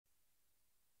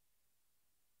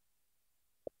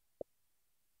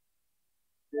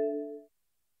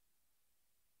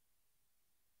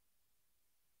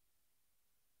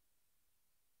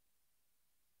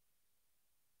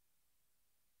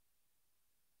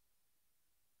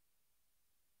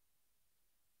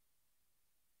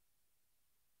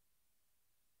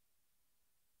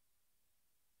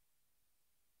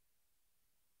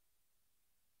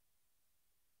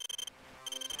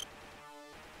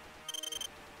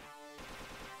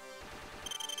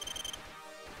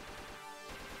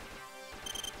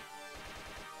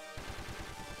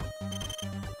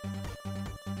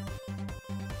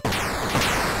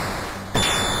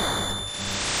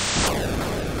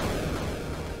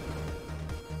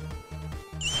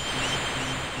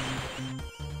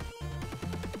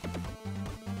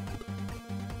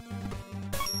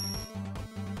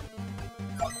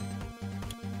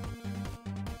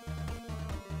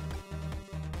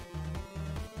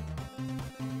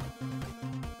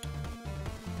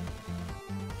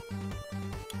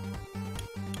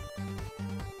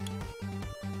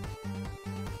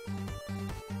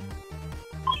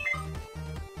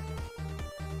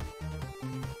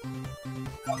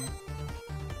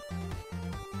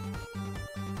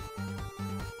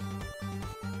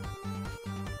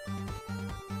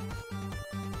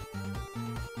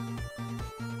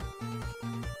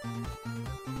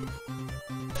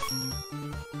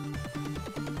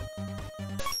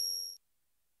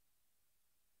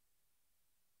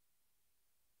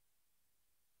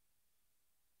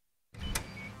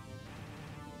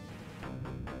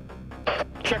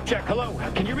Check, check, hello,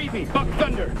 can you read me? Buck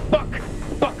Thunder, Buck,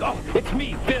 oh, it's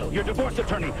me, Phil, your divorce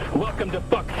attorney. Welcome to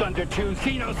Buck Thunder 2,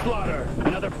 See No Slaughter.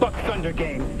 Another Buck Thunder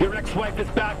game. Your ex-wife is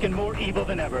back and more evil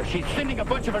than ever. She's sending a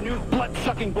bunch of her new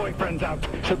blood-sucking boyfriends out.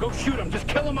 So go shoot them, just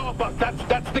kill them all, Buck,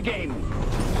 that's the game.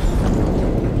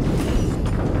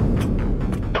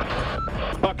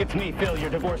 Buck, it's me, Phil, your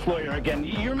divorce lawyer again.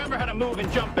 You remember how to move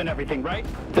and jump and everything, right?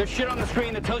 There's shit on the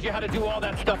screen that tells you how to do all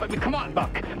that stuff. I mean, come on,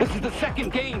 Buck. This is the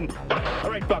second game. All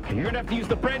right, Buck, you're gonna have to use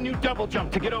the brand new double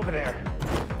jump to get over there.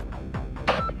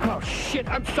 Oh, shit,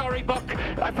 I'm sorry, Buck.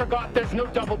 I forgot there's no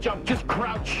double jump, just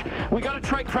crouch. We gotta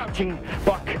try crouching,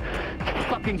 Buck.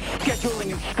 Fucking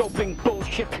scheduling and scoping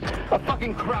bullshit. A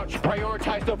fucking crouch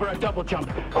prioritized over a double jump.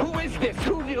 Who is this?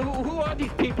 Who are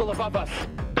these people above us?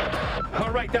 All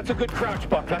right, that's a good crouch,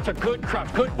 Buck. That's a good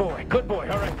crouch. Good boy,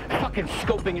 all right. Fucking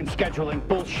scoping and scheduling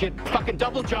bullshit. Fucking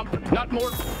double jump, not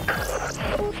more.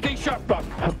 Stay sharp, Buck.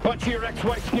 A bunch of your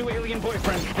ex-wife's new alien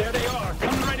boyfriends. There they are,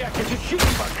 coming right at you. Just shoot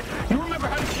them, Buck. You remember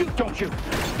how to shoot, don't you?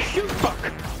 Shoot, Buck.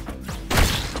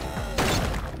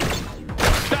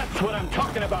 That's what I'm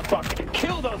talking about, Buck.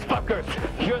 Kill those fuckers.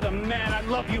 You're the man. I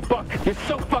love you, Buck. You're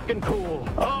so fucking cool.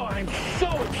 Oh, I'm so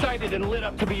excited and lit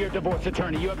up to be your divorce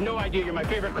attorney. You have no idea. You're my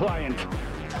favorite client.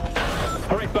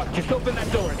 All right, Buck, just open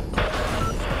that door.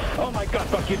 Oh my God,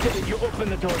 Buck, you did it. You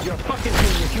opened the door. You're a fucking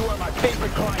genius. You are my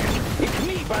favorite client. It's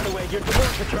me, by the way, your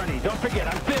divorce attorney. Don't forget,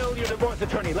 I'm Phil, your divorce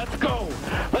attorney. Let's go.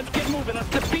 Let's get moving. Let's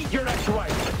defeat your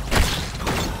ex-wife.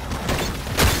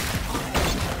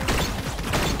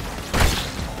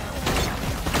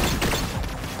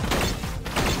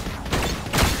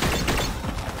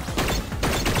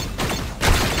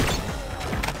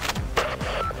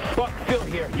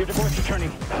 Your divorce attorney.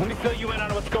 Let me fill you in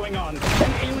on what's going on.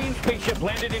 An alien spaceship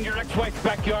landed in your ex-wife's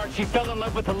backyard. She fell in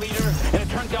love with the leader, and it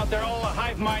turns out they're all a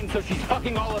hive mind, so she's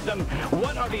fucking all of them.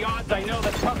 What are the odds? I know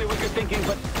that's probably what you're thinking,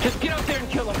 but just get out there and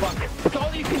kill them, Buck. It's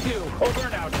all you can do. Over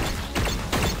and out.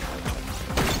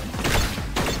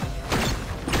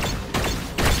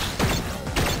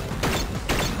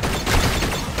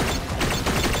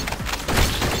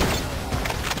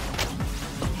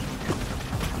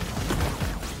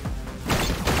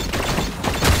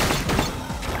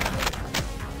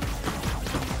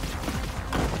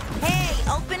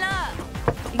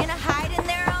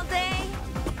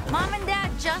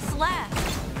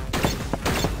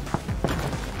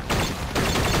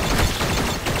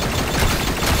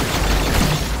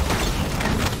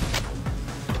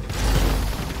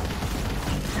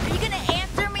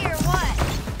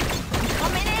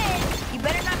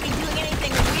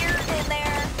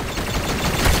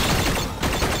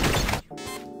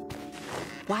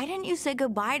 Why didn't you say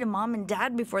goodbye to Mom and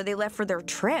Dad before they left for their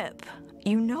trip?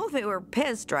 You know they were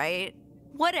pissed, right?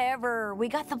 Whatever, we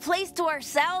got the place to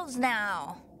ourselves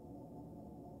now.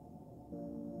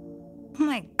 Oh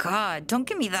my God, don't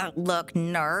give me that look,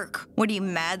 narc. What, are you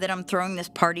mad that I'm throwing this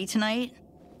party tonight?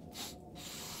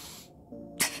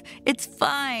 It's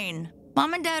fine.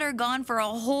 Mom and Dad are gone for a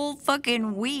whole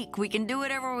fucking week. We can do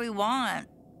whatever we want.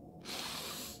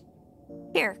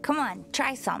 Here, come on,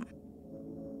 try some.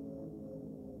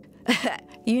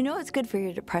 You know it's good for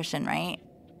your depression, right?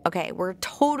 Okay, we're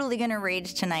totally gonna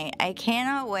rage tonight. I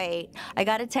cannot wait. I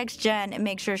gotta text Jen and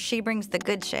make sure she brings the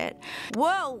good shit.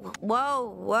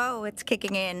 Whoa, it's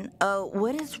kicking in. Oh,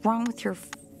 what is wrong with your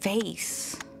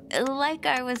face? Like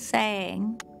I was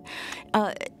saying.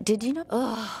 Did you know?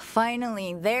 Oh,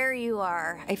 finally, there you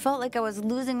are. I felt like I was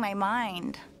losing my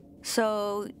mind.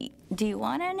 So, do you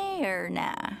want any or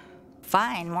nah?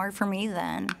 Fine, more for me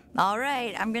then. All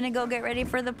right, I'm gonna go get ready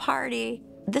for the party.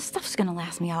 This stuff's gonna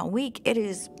last me all week. It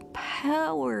is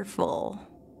powerful.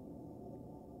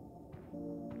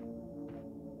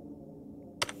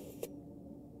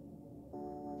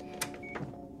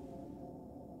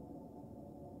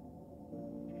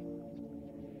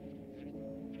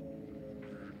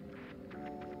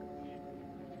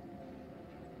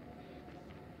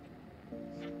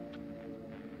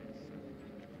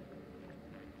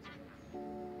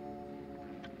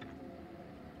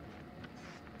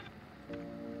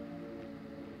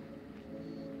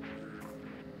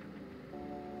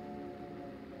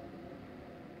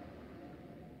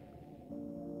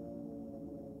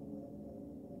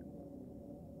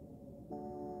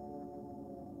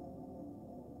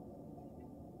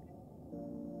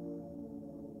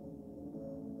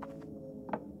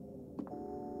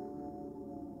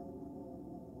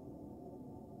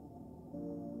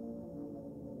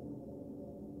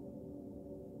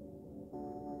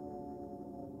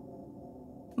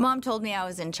 Mom told me I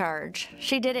was in charge.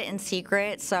 She did it in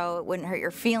secret so it wouldn't hurt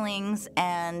your feelings,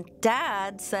 and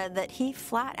Dad said that he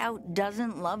flat out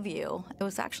doesn't love you. It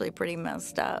was actually pretty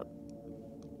messed up.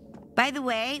 By the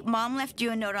way, Mom left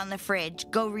you a note on the fridge.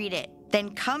 Go read it.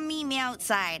 Then come meet me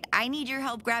outside. I need your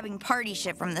help grabbing party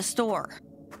shit from the store.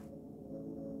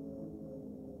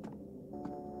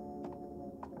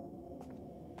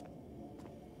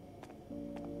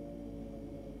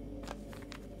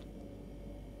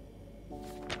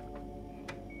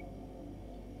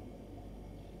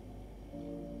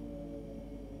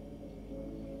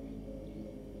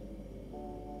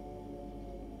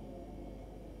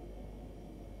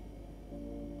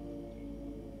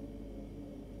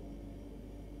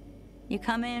 You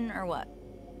come in or what?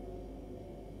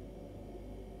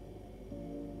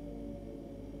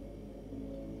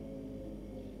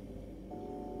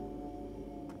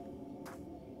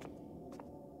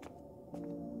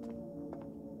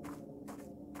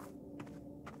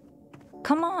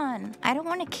 Come on, I don't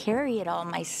want to carry it all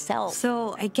myself.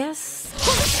 So I guess...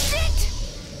 Holy shit!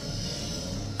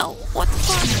 Oh, what the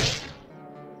fuck?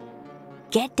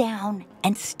 Get down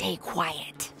and stay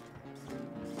quiet.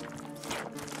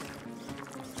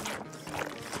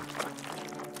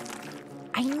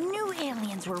 I knew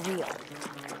aliens were real.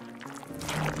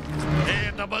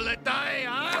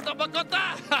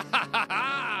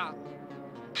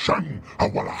 Shan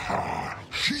awalaha,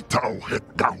 shitao het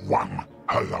gawang,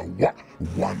 halawa,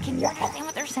 wan Can you understand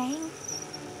what they're saying?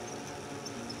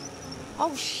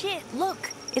 Oh shit,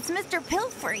 look, it's Mr.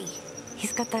 Pilfrey.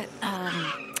 He's got that,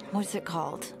 what's it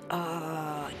called?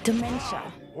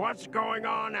 Dementia. What's going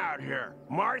on out here?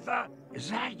 Martha, is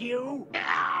that you?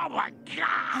 Oh my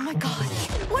god! Oh my god.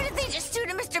 What did they just do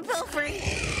to Mr. Pilfrey?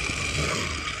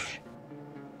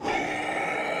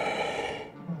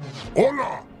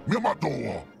 Hola, miamato,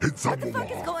 What the fuck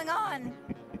is hitsamoa. going on?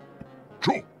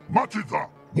 Cho, machiza,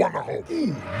 wanaho.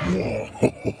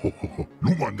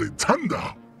 Lumande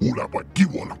tanda, ulaba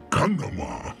giwala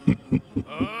kangama.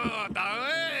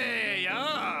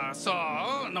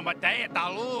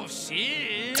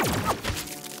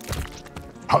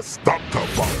 Hastata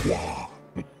bawa.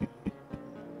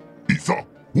 Isa,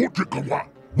 wotekawa,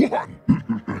 wuhan.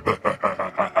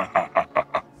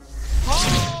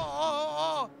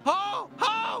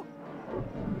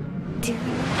 Dude,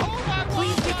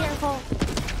 please be careful.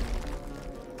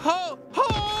 Oh,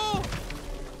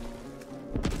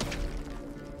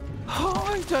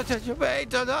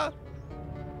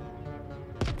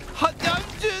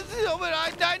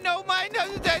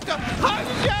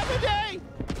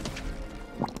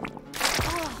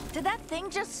 did that thing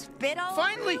just spit all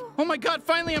Finally! over you? Oh my god,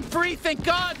 finally I'm free, thank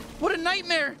god! What a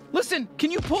nightmare! Listen,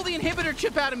 can you pull the inhibitor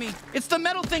chip out of me? It's the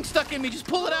metal thing stuck in me, just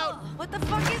pull it out! Oh, what the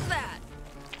fuck is that?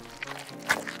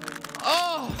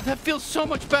 Oh, that feels so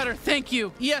much better, thank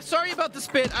you. Yeah, sorry about the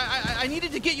spit. I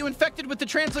needed to get you infected with the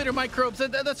translator microbes.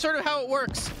 That's sort of how it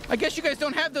works. I guess you guys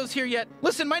don't have those here yet.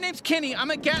 Listen, my name's Kenny.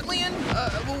 I'm a Gatlian.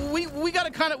 We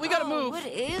gotta move. What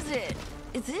is it?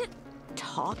 Is it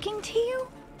talking to you?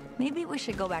 Maybe we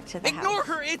should go back to the Ignore house.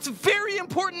 her. It's very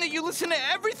important that you listen to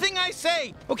everything I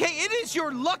say. Okay, it is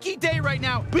your lucky day right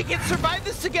now. We can survive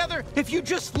this together if you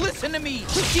just listen to me.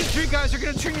 These G3 guys are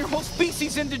gonna turn your whole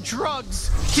species into drugs.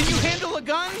 Can you handle a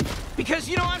gun? Because,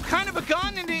 you know, I'm kind of a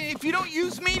gun, and if you don't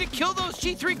use me to kill those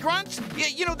G3 grunts,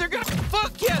 you know, they're gonna...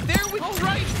 Fuck yeah, there we go.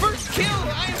 Right, first kill.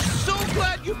 I am so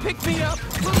glad you picked me up.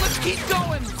 Let's keep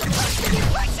going.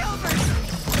 Push over!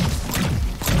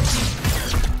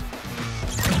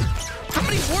 How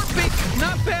many warp bases?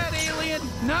 Not bad, alien.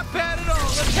 Not bad at all.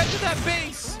 Let's head to that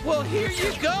base. Well, here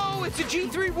you go. It's a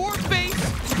G3 warp base.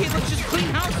 Okay, let's just clean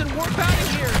house and warp out of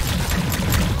here.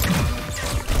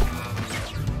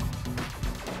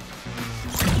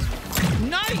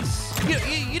 Nice.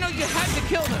 You know, you had to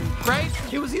kill them, right?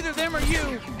 It was either them or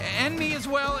you, and me as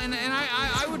well, and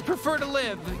I would prefer to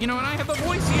live. You know, and I have a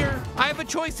voice here. I have a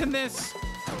choice in this.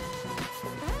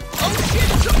 Oh, shit,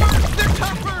 submerged. They're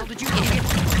tougher. Did you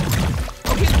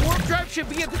Okay, the warp drive should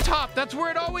be at the top. That's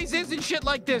where it always is in shit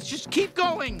like this. Just keep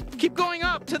going. Keep going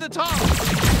up to the top.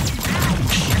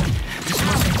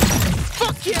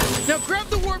 Fuck yeah! Now grab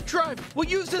the warp drive. We'll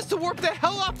use this to warp the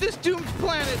hell off this doomed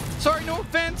planet. Sorry, no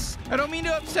offense. I don't mean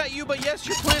to upset you, but yes,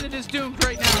 your planet is doomed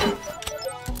right now.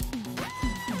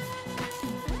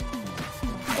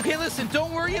 Okay, listen,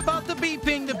 don't worry about the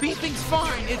beeping. The beeping's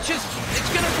fine. It's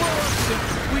gonna blow up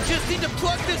soon. We just need to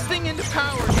plug this thing into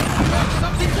power. You have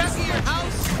something back at your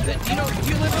house that, you know, if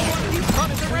you live in one of these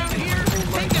huts around here,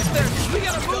 take us there. We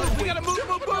gotta move.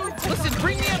 Listen,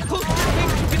 bring me up close to your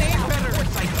base. You can aim better.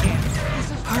 I can.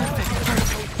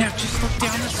 Perfect. Now just look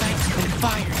down the sights and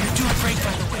fire. You're doing great,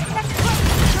 by the way.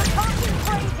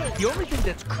 The only thing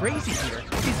that's crazy here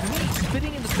is me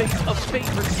spitting in the face of fate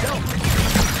herself.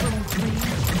 From dreams,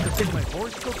 the thing my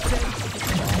horoscope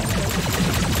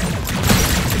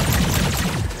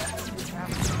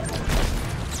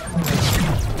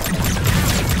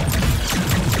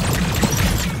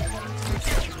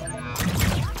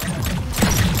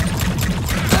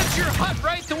That's your hut,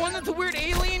 right? The one that the weird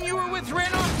alien you were with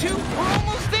ran off to? We're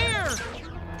almost there!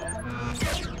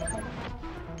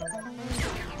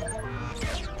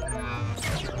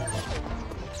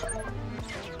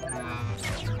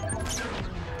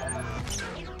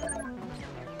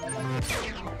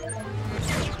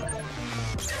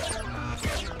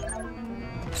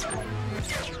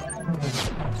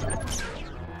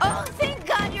 Oh, thank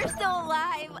God you're still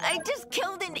alive. I just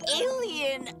killed an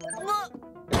alien. Look,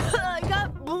 I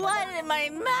got blood in my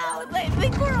mouth. I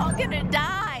think we're all gonna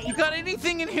die. You got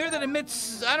anything in here that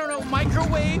emits, I don't know,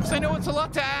 microwaves? I know it's a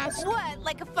lot to ask. What,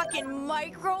 like a fucking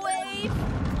microwave?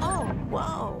 Oh,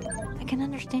 whoa. I can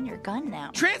understand your gun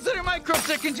now. Translator microbes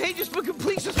are contagious, but can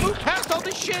please just move past all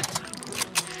this shit?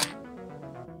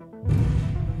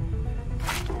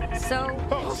 So,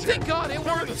 Oh, thank God, it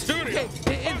worked. Okay,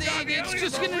 it's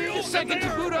just gonna need a second to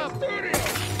boot up. oh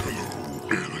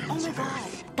my God,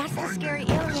 that's the scary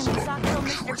alien we saw kill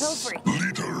Mr. Pilfrey.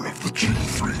 Leader of the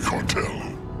G3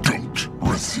 cartel. Don't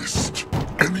resist.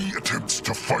 Any attempts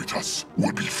to fight us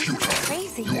would be futile.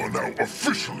 Crazy. You are now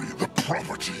officially the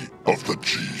property of the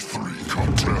G3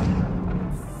 cartel.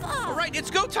 All right, it's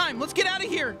go time. Let's get out of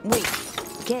here. Wait,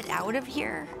 get out of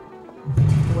here?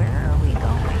 Where are we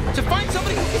going? To find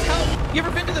somebody who can help. You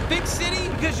ever been to the big city?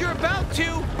 Because you're about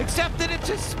to, except that it's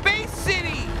a space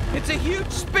city. It's a huge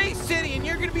space city, and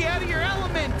you're gonna be out of your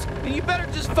element. And you better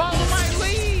just follow my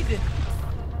lead.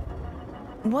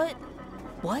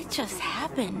 What just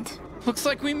happened? Looks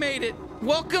like we made it.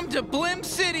 Welcome to Blim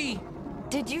City.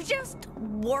 Did you just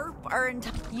warp our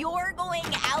entire... You're going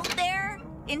out there?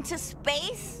 Into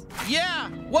space? Yeah,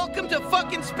 welcome to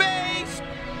fucking space.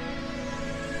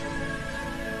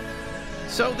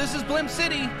 So this is Blim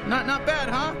City. Not bad,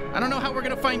 huh? I don't know how we're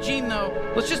gonna find Gene though.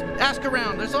 Let's just ask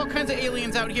around. There's all kinds of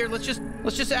aliens out here. Let's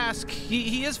just ask.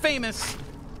 He is famous.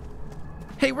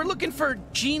 Hey, we're looking for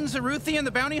Gene Zaruthian,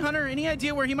 the bounty hunter. Any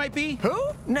idea where he might be?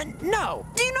 Who? No.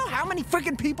 Do you know how many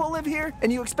freaking people live here?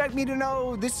 And you expect me to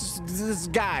know this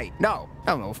guy? No,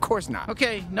 of course not.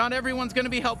 Okay, not everyone's gonna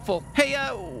be helpful. Hey,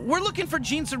 we're looking for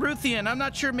Gene Zaruthian. I'm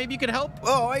not sure. Maybe you could help?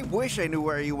 Oh, I wish I knew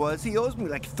where he was. He owes me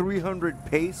like 300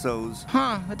 pesos.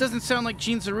 Huh? That doesn't sound like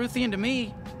Gene Zaruthian to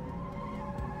me.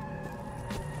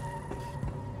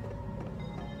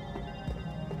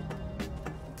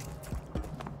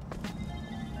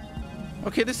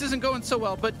 Okay, this isn't going so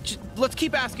well, but let's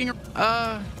keep asking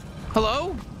her.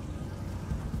 Hello?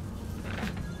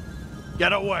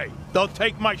 Get away. Don't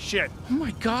take my shit. Oh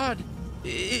my God.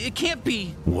 It can't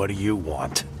be. What do you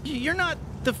want? You're not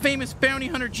the famous bounty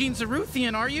hunter Gene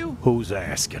Zaruthian, are you? Who's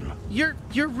asking? You're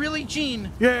really Gene.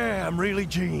 Yeah, I'm really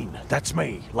Gene. That's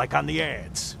me, like on the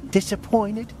ads.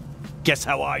 Disappointed? Guess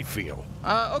how I feel.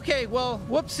 Okay, well,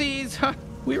 whoopsies.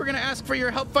 We were gonna ask for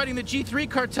your help fighting the G3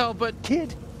 cartel, but...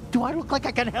 Kid, do I look like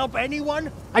I can help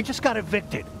anyone? I just got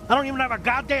evicted. I don't even have a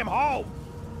goddamn home.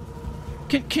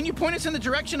 Can you point us in the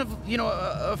direction of,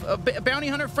 a bounty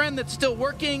hunter friend that's still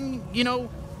working,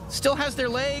 still has their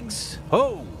legs?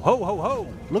 Ho.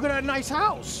 Look at that nice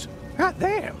house. God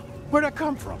damn. Where'd that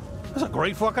come from? That's a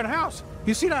great fucking house.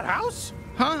 You see that house?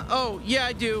 Huh? Oh, yeah,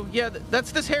 I do. Yeah,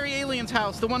 that's this hairy alien's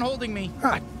house, the one holding me.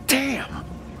 God damn.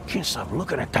 Can't stop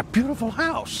looking at that beautiful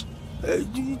house.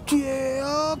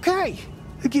 Yeah, okay.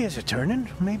 The gears are turning.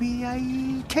 Maybe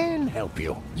I can help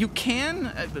you. You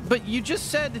can? But you just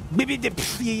said...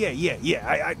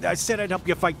 Yeah. I said I'd help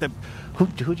you fight the...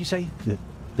 Who'd you say?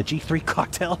 The G3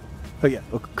 cartel? Oh, yeah.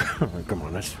 Oh, come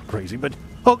on, that's crazy, but...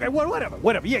 Okay, well, whatever.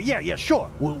 Yeah,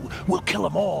 sure. We'll kill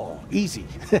them all. Easy.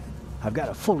 I've got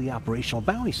a fully operational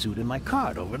bounty suit in my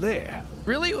cart over there.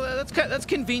 Really? Well, that's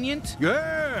convenient.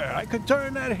 Yeah, I could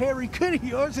turn that hairy kid of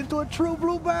yours into a true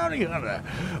blue bounty hunter.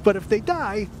 But if they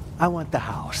die, I want the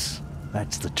house.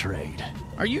 That's the trade.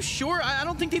 Are you sure? I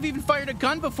don't think they've even fired a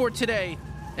gun before today.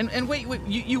 And wait,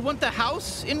 you want the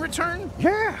house in return?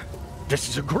 Yeah, this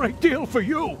is a great deal for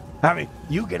you. I mean,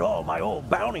 you get all my old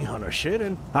bounty hunter shit,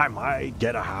 and I might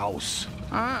get a house.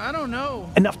 I don't know.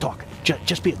 Enough talk.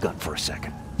 Just be a gun for a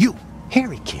second. You,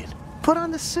 hairy kid, put on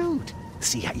the suit.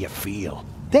 See how you feel.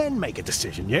 Then make a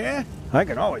decision, yeah? I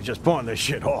can always just pawn this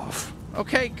shit off.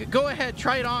 Okay, go ahead.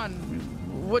 Try it on.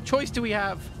 What choice do we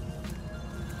have?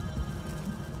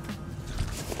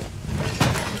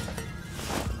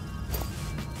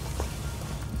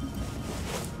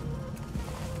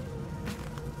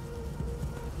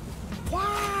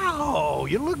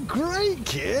 you look great,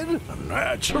 kid.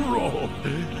 Natural.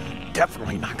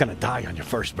 Definitely not gonna die on your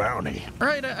first bounty. All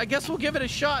right, I guess we'll give it a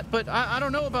shot, but I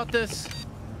don't know about this.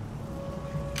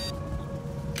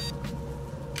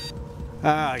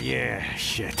 Ah, yeah,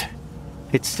 shit.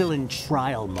 It's still in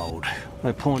trial mode.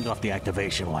 I pawned off the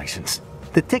activation license.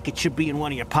 The ticket should be in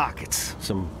one of your pockets.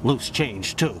 Some loose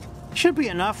change, too. Should be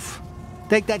enough.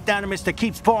 Take that down to Mr.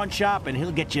 Keep's pawn shop and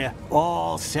he'll get you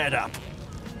all set up.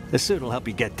 The suit will help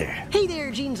you get there. Hey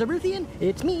there, Gene Zaruthian.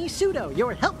 It's me, Pseudo,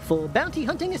 your helpful bounty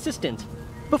hunting assistant.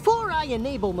 Before I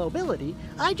enable mobility,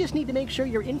 I just need to make sure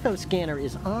your info scanner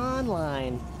is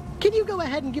online. Can you go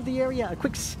ahead and give the area a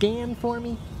quick scan for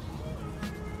me?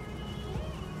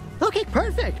 Okay,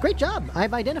 perfect. Great job.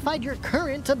 I've identified your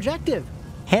current objective.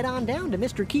 Head on down to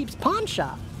Mr. Keep's pawn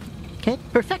shop. Okay,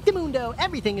 perfectamundo.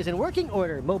 Everything is in working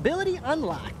order. Mobility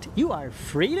unlocked. You are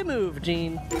free to move,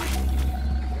 Gene.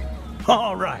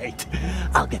 All right.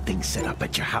 I'll get things set up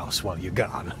at your house while you're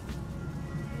gone.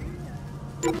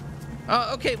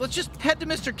 Okay, let's just head to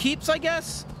Mr. Keep's, I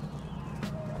guess.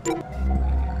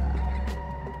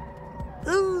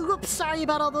 Ooh, whoops, sorry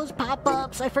about all those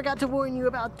pop-ups. I forgot to warn you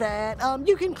about that.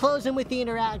 You can close them with the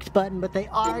interact button, but they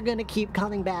are gonna keep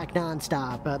coming back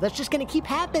nonstop. That's just gonna keep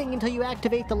happening until you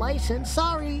activate the license.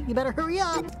 Sorry, you better hurry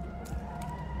up.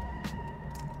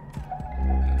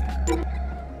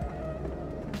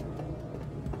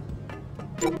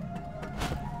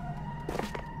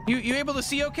 You able to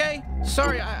see okay?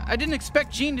 Sorry, I didn't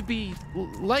expect Gene to be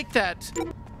like that.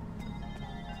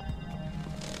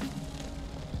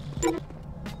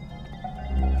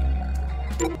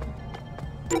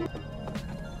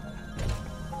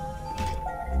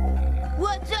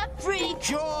 What's up, freak?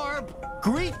 Jorb,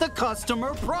 greet the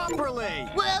customer properly.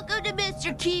 Welcome to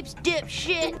Mr. Keep's,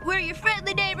 dipshit. We're your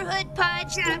friendly neighborhood pawn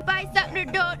shop. Buy something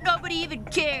or don't, nobody even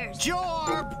cares.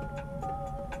 Jorb!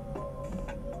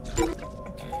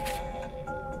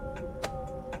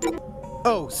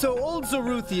 Oh, so old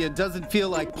Zaruthian doesn't feel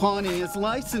like pawning his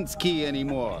license key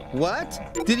anymore. What?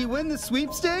 Did he win the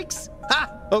sweepstakes?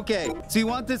 Ha! Okay, so you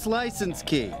want this license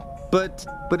key. But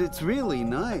it's really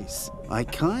nice. I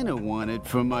kinda want it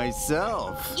for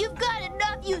myself. You've got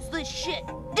enough useless shit,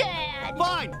 Dad.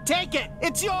 Fine, take it.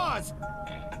 It's yours.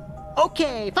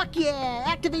 Okay, fuck yeah.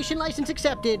 Activation license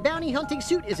accepted. Bounty hunting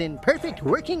suit is in perfect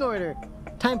working order.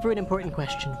 Time for an important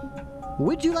question.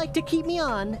 Would you like to keep me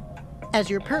on as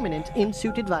your permanent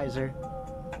in-suit advisor?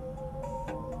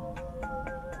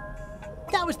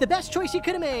 That was the best choice you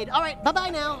could have made. All right, bye-bye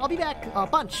now. I'll be back. A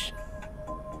bunch.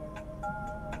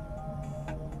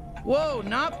 Whoa,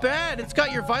 not bad. It's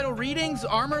got your vital readings,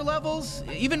 armor levels,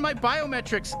 even my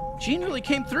biometrics. Gene really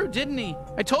came through, didn't he?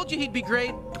 I told you he'd be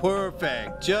great.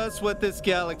 Perfect. Just what this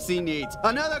galaxy needs.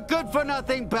 Another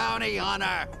good-for-nothing bounty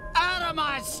hunter. Out of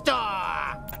my store!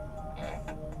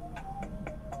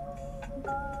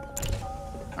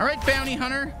 All right, bounty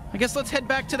hunter. I guess let's head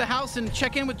back to the house and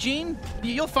check in with Gene.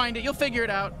 You'll find it. You'll figure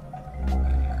it out.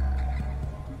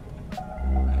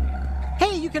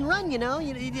 Hey, you can run, you know.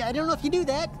 I don't know if you do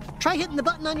that. Try hitting the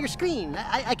button on your screen.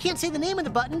 I can't say the name of the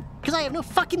button because I have no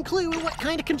fucking clue what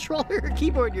kind of controller or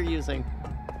keyboard you're using.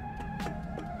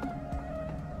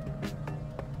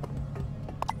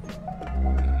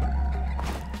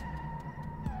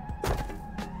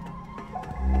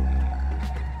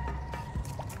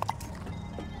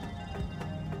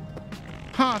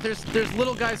 Huh, there's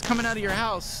little guys coming out of your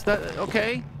house.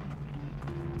 Okay?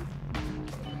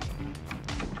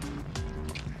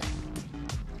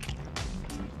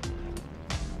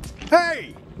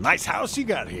 Hey! Nice house you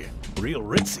got here. Real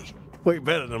ritzy. Way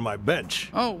better than my bench.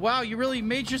 Oh, wow, you really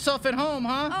made yourself at home,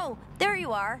 huh? Oh, there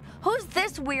you are. Who's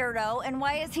this weirdo, and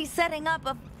why is he setting up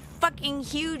a fucking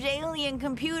huge alien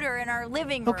computer in our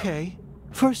living room? Okay.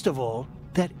 First of all,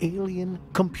 that alien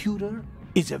computer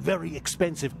is a very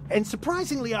expensive and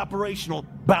surprisingly operational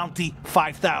Bounty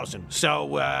 5000.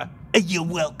 So, you're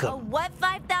welcome. A what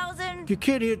 5,000? Your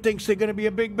kid here thinks they're gonna be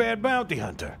a big bad bounty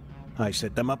hunter. I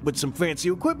set them up with some fancy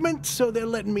equipment, so they're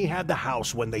letting me have the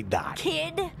house when they die.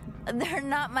 Kid? They're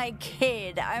not my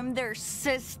kid. I'm their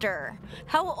sister.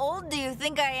 How old do you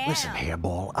think I am? Listen,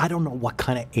 Hairball, I don't know what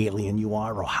kind of alien you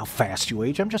are or how fast you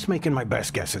age. I'm just making my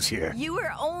best guesses here. You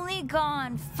were only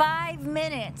gone 5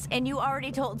 minutes, and you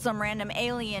already told some random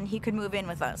alien he could move in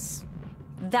with us.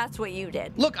 That's what you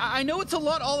did. Look, I know it's a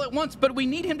lot all at once, but we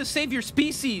need him to save your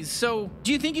species, so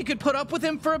do you think you could put up with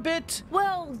him for a bit?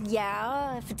 Well,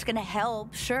 yeah, if it's gonna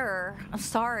help, sure. I'm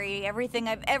sorry, everything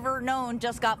I've ever known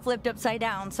just got flipped upside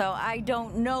down, so I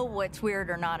don't know what's weird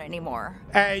or not anymore.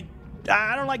 I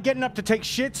don't like getting up to take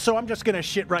shit, so I'm just gonna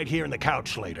shit right here in the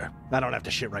couch later. I don't have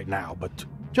to shit right now, but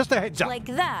Just a heads up. Like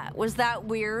that. Was that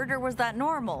weird or was that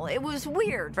normal? It was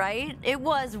weird, right? It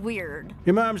was weird.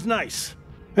 Your mom's nice.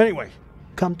 Anyway,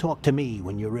 come talk to me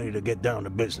when you're ready to get down to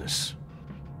business.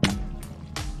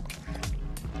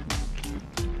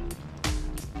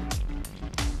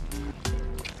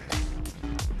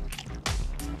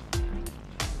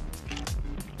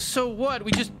 So what?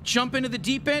 We just jump into the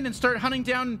deep end and start hunting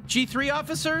down G3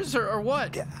 officers, or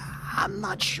what? I'm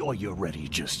not sure you're ready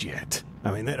just yet.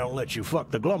 I mean, they don't let you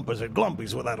fuck the Glumpers at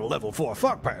Glumpies without a level 4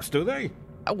 fuck pass, do they?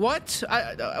 What?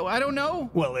 I don't know.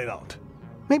 Well, they don't.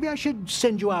 Maybe I should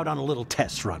send you out on a little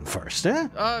test run first, eh?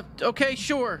 Okay,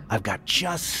 sure. I've got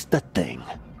just the thing.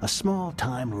 A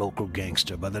small-time local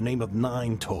gangster by the name of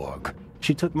Torg.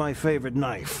 She took my favorite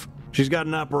knife. She's got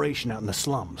an operation out in the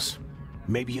slums.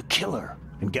 Maybe you kill her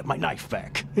and get my knife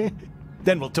back.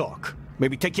 Then we'll talk.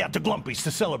 Maybe take you out to Glumpies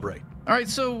to celebrate. All right,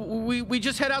 so we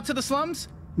just head out to the slums?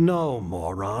 No,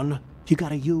 moron. You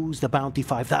gotta use the Bounty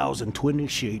 5000 to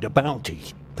initiate a bounty.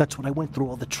 That's what I went through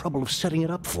all the trouble of setting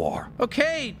it up for.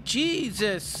 Okay,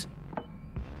 Jesus.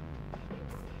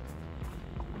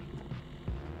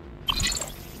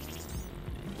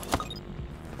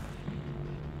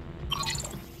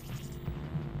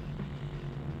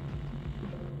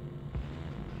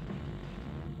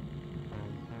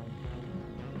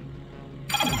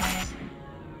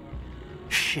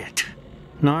 Shit.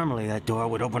 Normally that door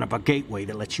would open up a gateway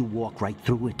that lets you walk right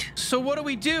through it. So what do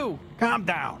we do? Calm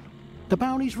down. The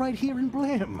bounty's right here in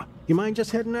Blim. You mind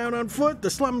just heading out on foot? The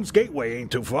slums gateway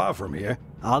ain't too far from here.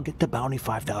 I'll get the Bounty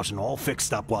 5000 all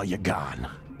fixed up while you're gone.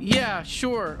 Yeah,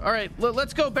 sure. All right,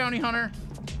 let's go, Bounty Hunter.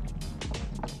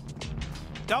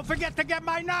 Don't forget to get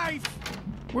my knife!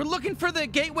 We're looking for the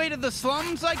gateway to the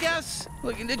slums, I guess?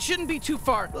 Look, it shouldn't be too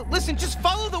far. Listen, just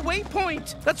follow the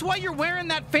waypoint. That's why you're wearing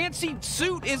that fancy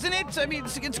suit, isn't it? I mean,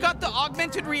 it's got the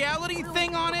augmented reality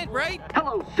thing on it, right?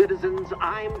 Hello, citizens.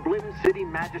 I'm Blim City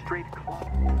Magistrate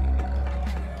Claude.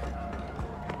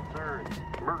 Concerns.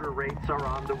 Murder rates are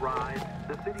on the rise.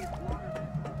 The city's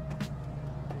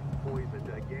poisoned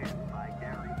again by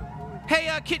Gary. Hey,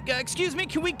 kid, excuse me,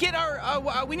 can we get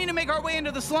our, we need to make our way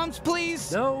into the slums,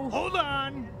 please? No. Hold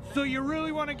on. So you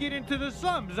really want to get into the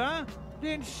slums, huh?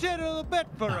 Then settle a bet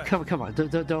for us. Come on.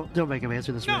 Don't make him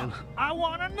answer this, man. No, I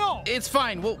want to know. It's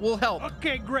fine. We'll help.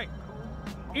 Okay, great.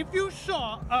 If you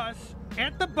saw us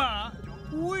at the bar,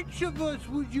 which of us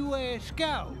would you ask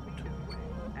out?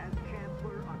 As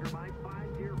Chancellor, under my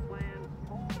 5-year plan,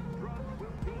 all drugs will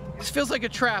be... This feels like a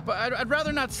trap. I'd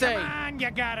rather not say. Come on, you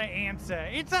gotta answer.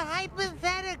 It's a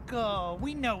hypothetical.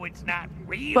 We know it's not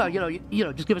real. Well, you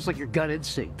know, just give us like your gut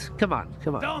instinct. Come on.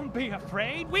 Don't be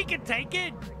afraid. We can take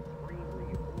it.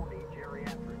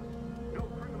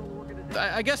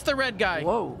 I guess the red guy.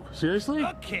 Whoa, seriously?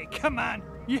 Okay, come on.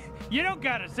 You don't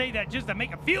gotta say that just to make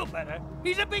him feel better.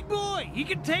 He's a big boy. He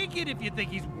can take it if you think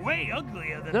he's way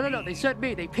uglier than me. No. They said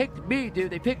me. They picked me,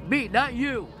 dude. They picked me, not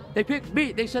you. They picked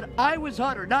me. They said I was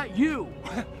hotter, not you.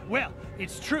 Well,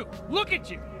 it's true. Look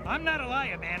at you. I'm not a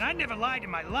liar, man. I never lied in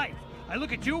my life. I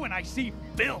look at you and I see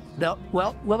filth. No,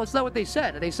 well, that's not what they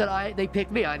said. They said they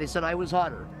picked me. They said I was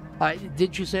hotter.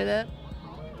 Didn't you say that?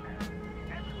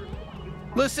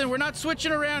 Listen, we're not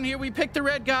switching around here. We picked the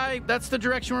red guy. That's the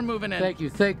direction we're moving in. Thank you.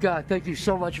 Thank God. Thank you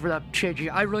so much for that changing.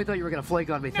 I really thought you were going to flake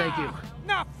on me. Thank you.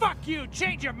 No, fuck you.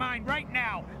 Change your mind right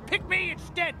now. Pick me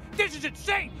instead. This is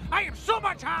insane. I am so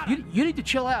much hotter. You need to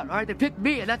chill out, all right? They picked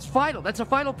me, and that's final. That's a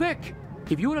final pick.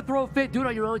 If you want to throw a fit, do it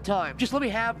on your own time. Just let me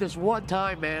have this one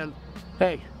time, man.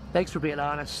 Hey, thanks for being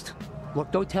honest.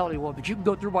 Look, don't tell anyone, but you can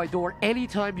go through my door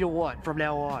anytime you want from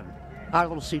now on. Our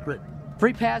little secret.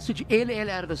 Free passage in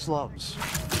and out of the slums.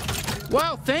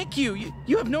 Wow, thank you.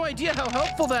 You have no idea how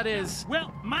helpful that is.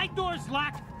 Well, my door's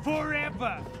locked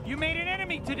forever. You made an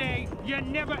enemy today. You're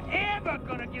never, ever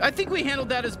gonna get... I think we handled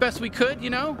that as best we could,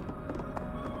 you know?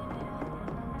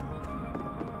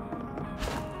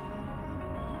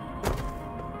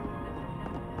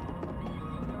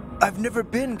 I've never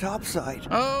been topside.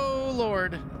 Oh,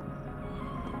 Lord.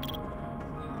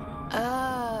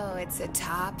 Oh, it's a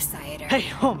topsider. Hey,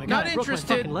 oh my God, Not I broke my interested.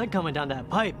 fucking leg coming down that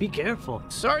pipe. Be careful.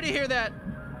 Sorry to hear that.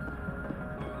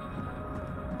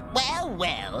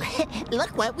 Well, look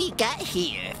what we got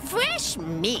here. Fresh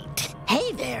meat.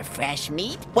 Hey there, fresh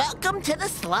meat. Welcome to the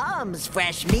slums,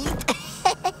 fresh meat.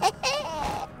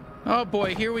 Oh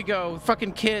boy, here we go.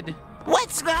 Fucking kid.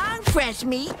 What's wrong, Fresh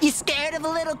Meat? You scared of a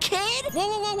little kid? Whoa,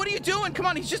 whoa, whoa, what are you doing? Come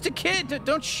on, he's just a kid.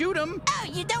 Don't shoot him. Oh,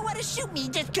 you don't want to shoot me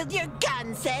just because your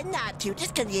gun said not to,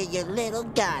 just because you're your little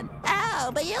gun.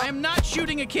 Oh, but you... I am not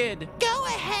shooting a kid. Go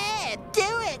ahead, do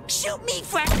it. Shoot me,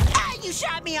 Fresh. Ah, you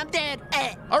shot me, I'm dead.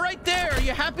 All right, there. Are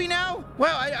you happy now?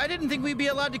 Well, I didn't think we'd be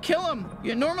allowed to kill him.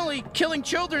 Normally, killing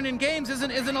children in games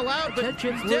isn't allowed, but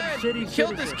Attention, he's dead. City We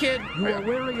killed this citizens. kid. You are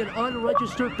wearing an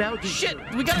unregistered bounty. Shit,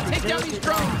 we gotta take down these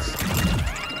drones.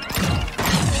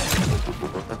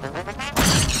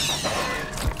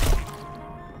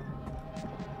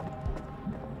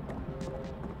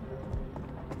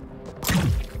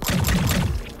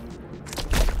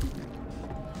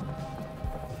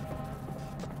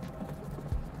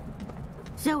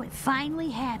 So it finally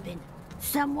happened.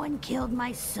 Someone killed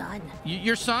my son.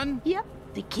 Your son? Yep.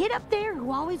 The kid up there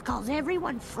who always calls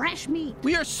everyone fresh meat.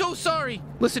 We are so sorry.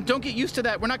 Listen, don't get used to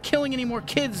that. We're not killing any more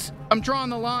kids. I'm drawing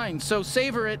the line, so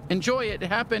savor it, enjoy it. It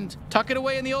happened. Tuck it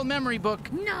away in the old memory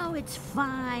book. No, it's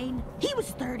fine. He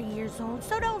was 30 years old,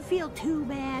 so don't feel too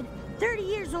bad. 30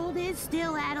 years old is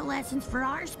still adolescence for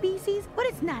our species, but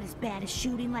it's not as bad as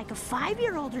shooting like a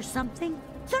 5-year-old or something.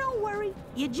 So don't worry,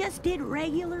 you just did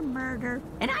regular murder.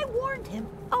 And I warned him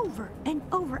over and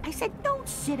over. I said, don't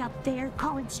sit up there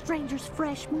calling strangers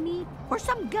fresh meat, or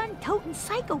some gun-toting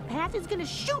psychopath is gonna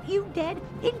shoot you dead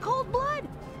in cold blood.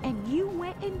 And you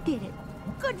went and did it.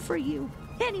 Good for you.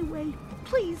 Anyway,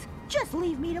 please, just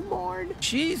leave me to mourn.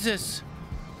 Jesus.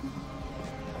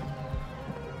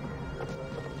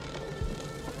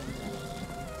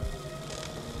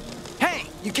 Hey,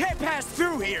 you can't pass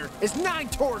through here. It's 9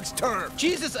 Torg's turn.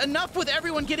 Jesus, enough with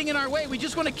everyone getting in our way. We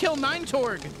just want to kill 9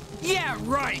 Torg. Yeah,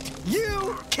 right.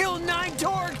 You kill 9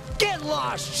 Torg? Get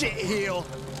lost, shitheel.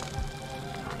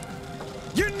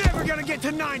 You're never gonna get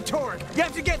to 9 Torg. You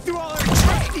have to get through all our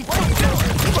trusty fucking doors.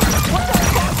 What the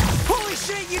fuck? Holy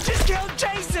shit, you just killed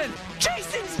Jason.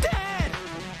 Jason's dead.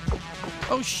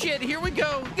 Oh shit, here we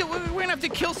go. We're gonna have to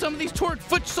kill some of these Torg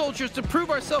foot soldiers to prove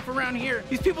ourselves around here.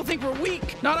 These people think we're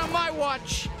weak. Not on my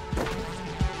watch.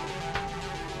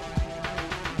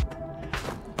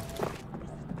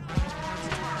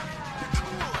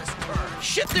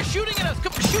 Shit, they're shooting at us.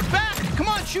 Come, shoot back. Come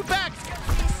on, shoot back.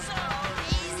 It's so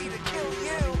easy to kill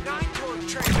you. 9 Torg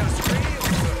trained us real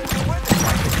good. What the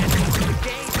fuck is the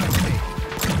game, I think?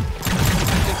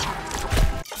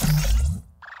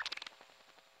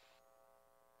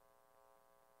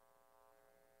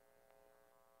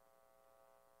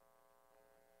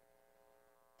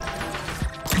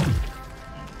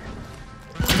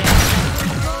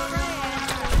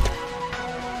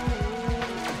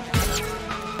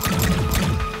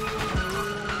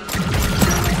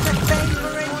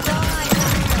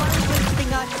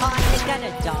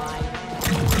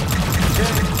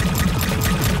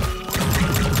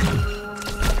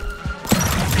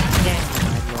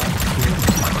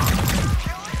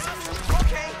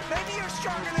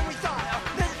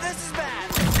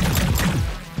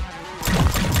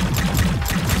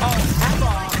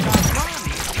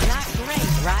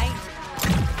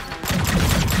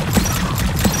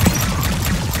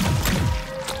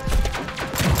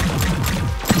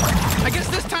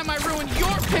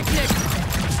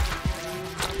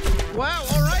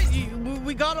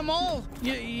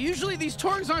 Usually these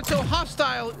Torgs aren't so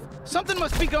hostile. Something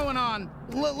must be going on.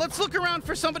 Let's look around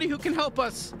for somebody who can help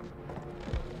us.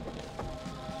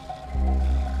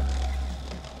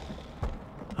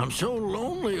 I'm so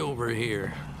lonely over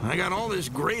here. I got all this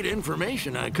great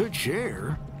information I could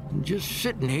share. I'm just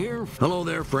sitting here. Hello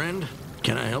there, friend.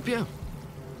 Can I help you?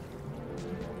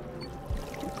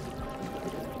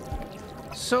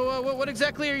 So, what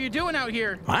exactly are you doing out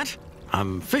here? What?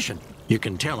 I'm fishing. You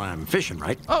can tell I'm fishing,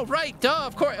 right? Oh, right, duh,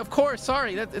 of course,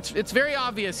 sorry. It's very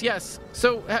obvious, yes.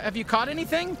 So, have you caught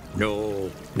anything?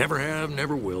 No, never have,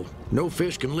 never will. No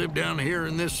fish can live down here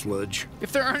in this sludge.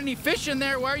 If there aren't any fish in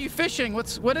there, why are you fishing?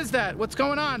 What is that? What's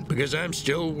going on? Because I'm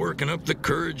still working up the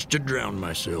courage to drown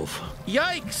myself.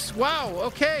 Yikes, wow,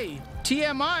 okay.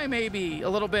 TMI, maybe, a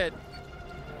little bit.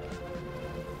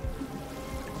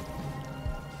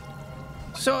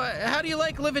 So, how do you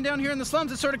like living down here in the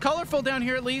slums? It's sort of colorful down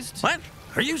here, at least. What?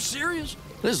 Are you serious?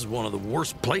 This is one of the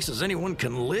worst places anyone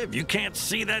can live. You can't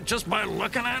see that just by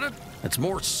looking at it. It's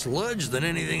more sludge than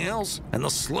anything else, and the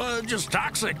sludge is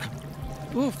toxic.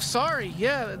 Oof, sorry.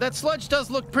 Yeah, that sludge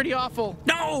does look pretty awful.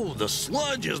 No, the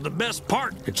sludge is the best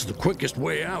part. It's the quickest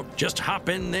way out. Just hop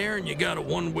in there and you got a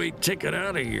one-way ticket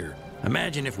out of here.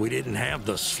 Imagine if we didn't have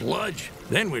the sludge.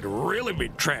 Then we'd really be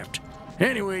trapped.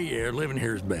 Anyway, yeah, living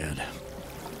here is bad.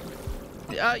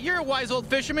 You're a wise old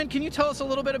fisherman. Can you tell us a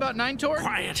little bit about 9 Torg?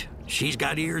 Quiet. She's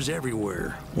got ears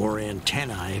everywhere, or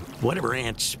antennae, whatever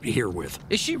ants here with.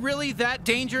 Is she really that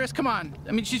dangerous? Come on.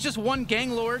 I mean, she's just one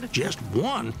gang lord. Just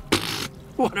one?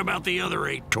 What about the other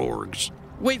 8 Torgs?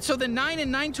 Wait, so the 9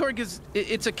 and 9 Torg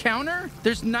it's a counter?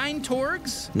 There's 9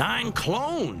 Torgs? 9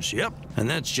 clones, yep. And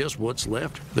that's just what's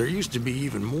left. There used to be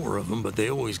even more of them, but they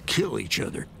always kill each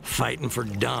other, fighting for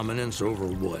dominance over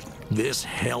what? This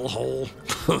hellhole?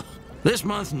 This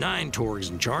month, 9 Torgs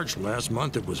in charge. Last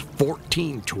month, it was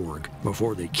 14 Torg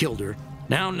before they killed her.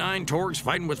 Now 9 Torgs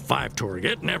fighting with 5 Torg.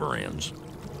 It never ends.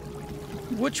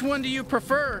 Which one do you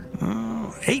prefer?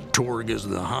 8 Torg is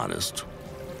the hottest.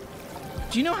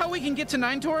 Do you know how we can get to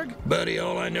 9 Torg? Buddy,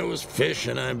 all I know is fish,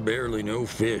 and I barely know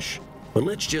fish. But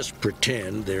let's just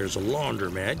pretend there's a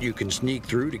laundromat you can sneak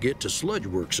through to get to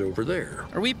Sludgeworks over there.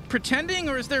 Are we pretending,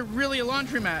 or is there really a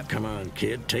laundromat? Come on,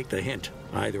 kid, take the hint.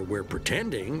 Either we're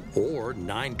pretending, or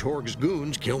 9 Torg's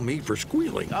goons kill me for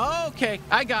squealing. Okay,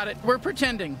 I got it. We're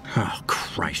pretending. Oh,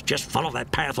 Christ, just follow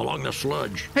that path along the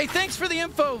sludge. Hey, thanks for the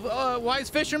info, wise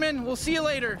fisherman. We'll see you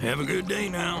later. Have a good day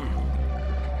now.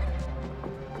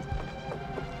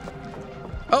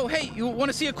 Oh, hey, you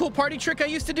want to see a cool party trick I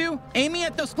used to do? Aim me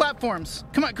at those platforms.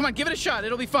 Come on, give it a shot.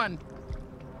 It'll be fun.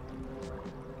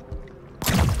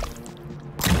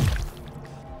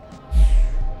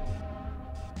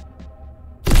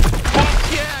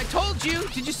 Yeah, I told you.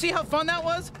 Did you see how fun that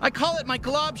was? I call it my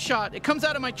glob shot. It comes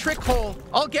out of my trick hole.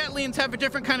 All Gatlians have a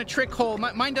different kind of trick hole.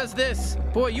 Mine does this.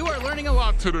 Boy, you are learning a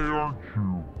lot today, aren't you?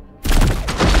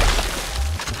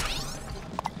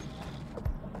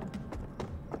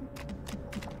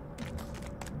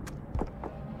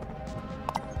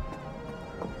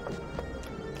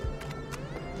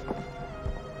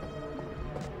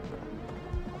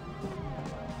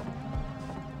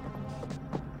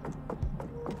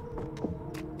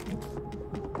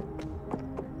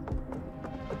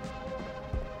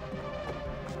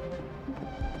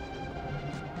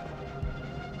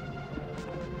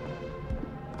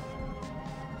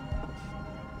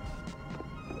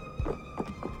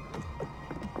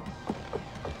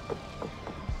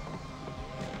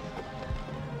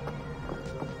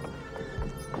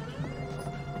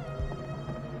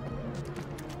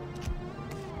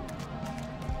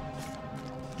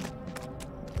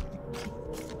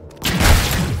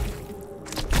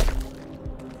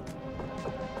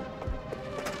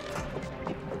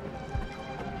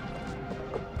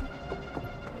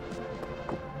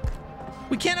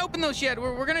 We can't open those yet.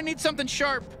 We're gonna need something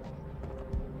sharp.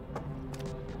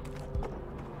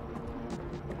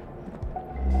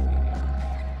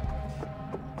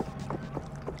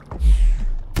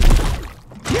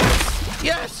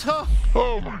 Yes!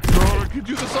 Oh my god, I could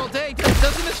do this all day.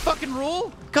 Doesn't this fucking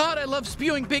rule? God, I love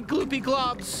spewing big gloopy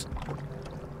globs.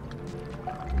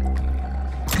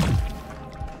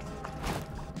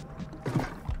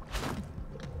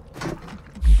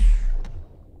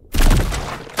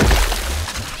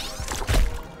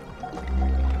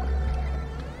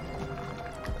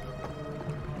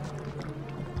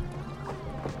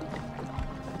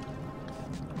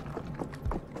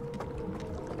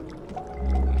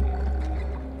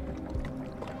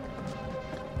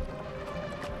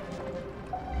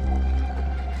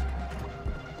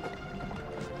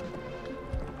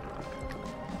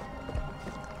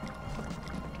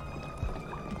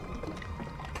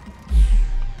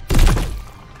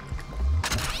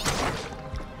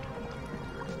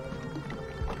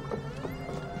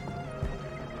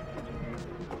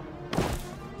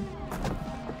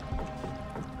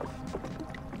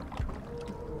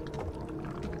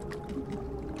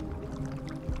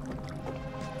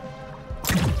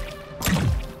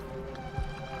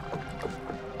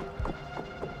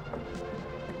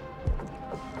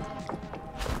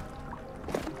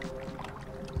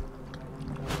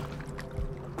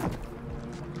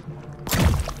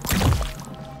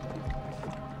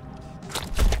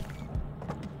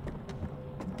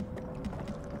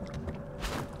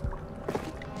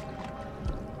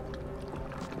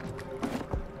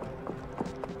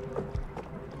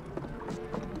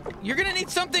 You're gonna need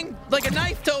something like a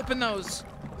knife to open those.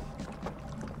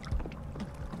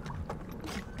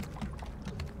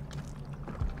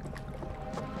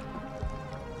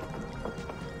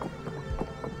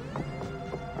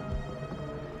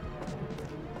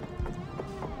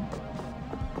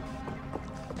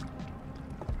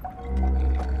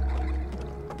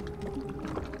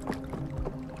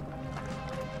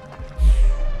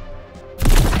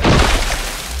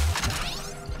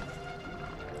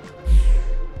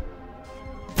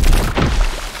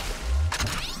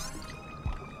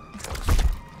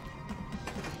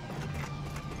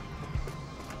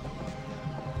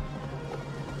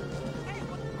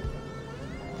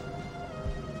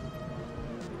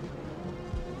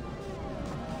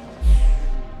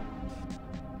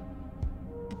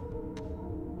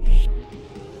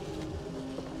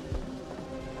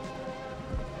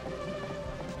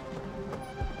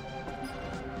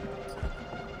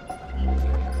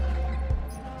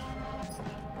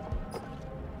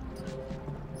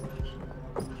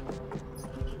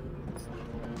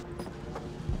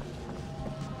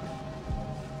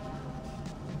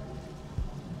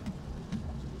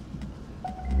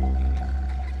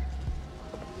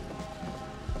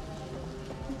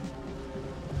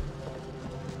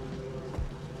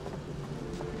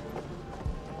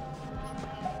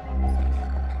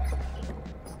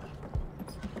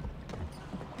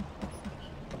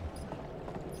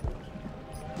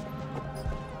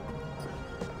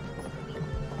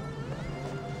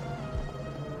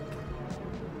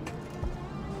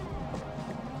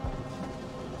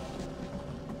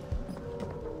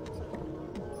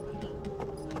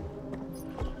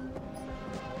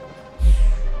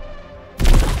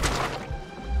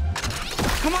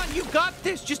 you got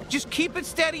this. Just keep it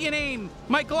steady and aim.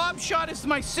 My glob shot is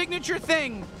my signature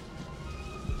thing.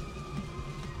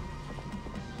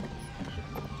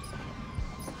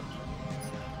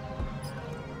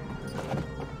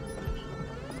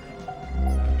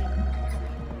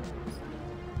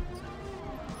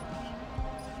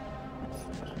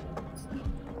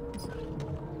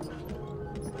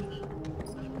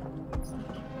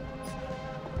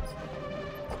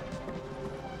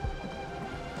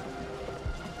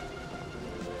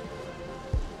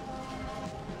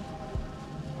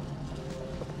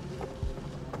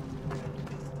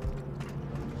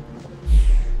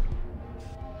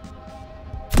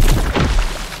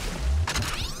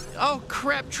 Oh,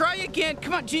 crap. Try again.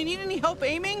 Come on. Do you need any help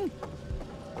aiming?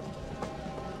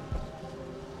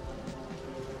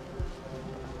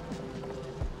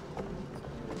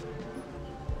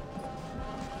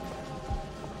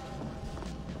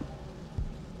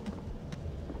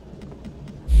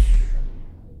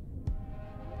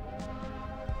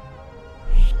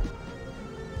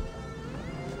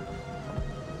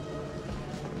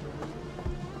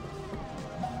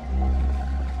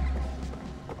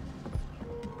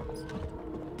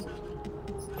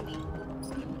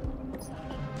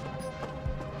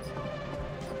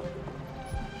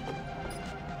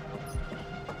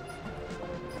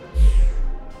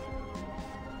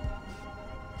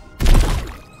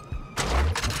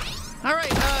 All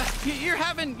right, you're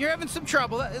having some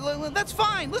trouble. That's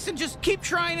fine. Listen, just keep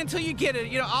trying until you get it.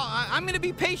 You know, I'm gonna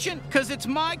be patient because it's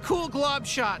my cool glob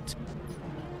shot.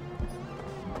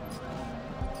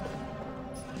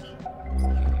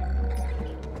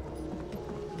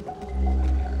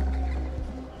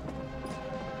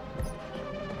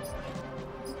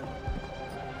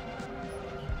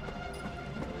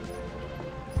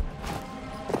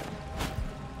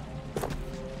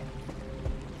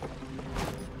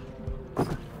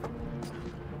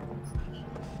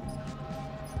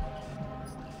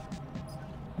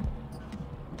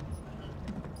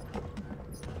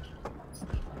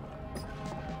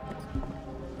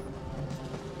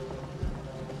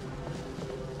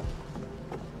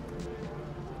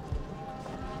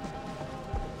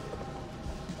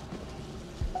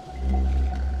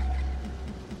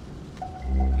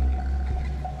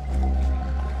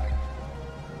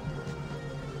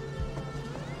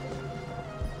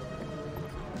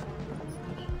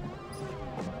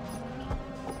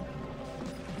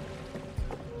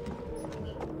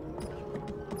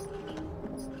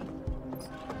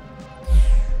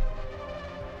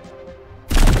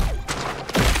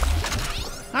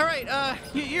 All right,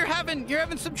 you're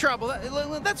having some trouble.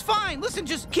 That's fine. Listen,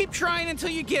 just keep trying until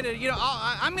you get it. You know,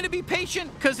 I'm gonna be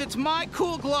patient because it's my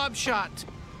cool glob shot.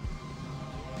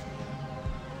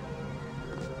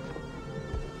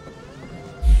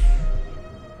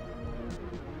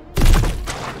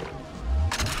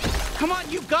 Come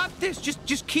on, you got this.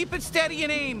 Just keep it steady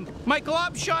and aim. My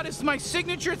glob shot is my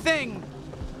signature thing.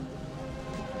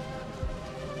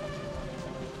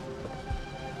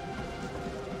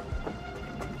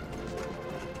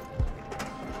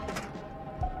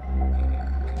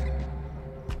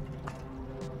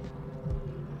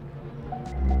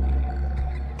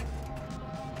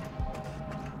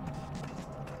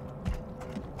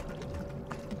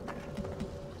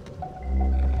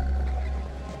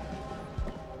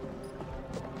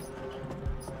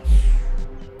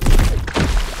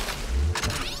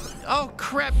 Oh,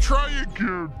 crap. Try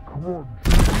again. Come on.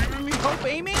 You need any help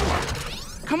aiming?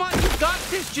 Come on, you got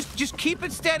this. Just keep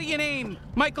it steady and aim.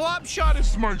 My glob shot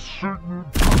is my signature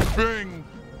thing.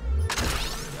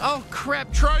 Oh,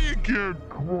 crap. Try again.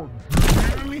 Come on.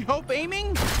 You need any help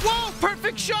aiming? Whoa,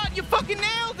 perfect shot. You fucking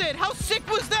nailed it. How sick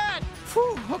was that?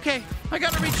 Whew, okay. I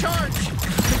gotta recharge.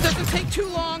 It doesn't take too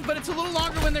long, but it's a little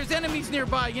longer when there's enemies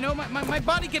nearby, you know? My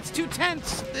body gets too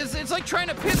tense. It's like trying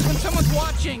to piss when someone's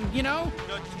watching, you know?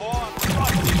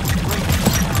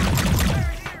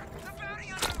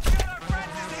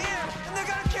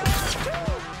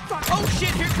 Oh shit,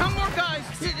 here come more guys.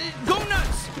 Go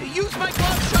nuts. Use my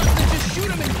glove shots and just shoot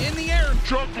them in the air.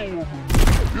 Juggle them.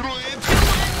 It'll end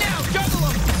now. Juggle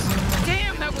them.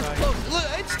 Damn, that was close. Look,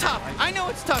 it's tough. I know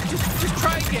it's tough. Just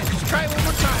try again. Just try it one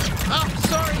more time. Oh,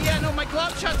 sorry. Yeah, no, my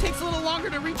glove shot takes a little longer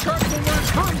to recharge when we're in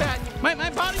combat. My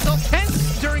body's all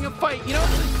tense during a fight, you know?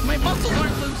 My muscles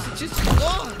aren't loose. It just,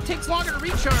 it takes longer to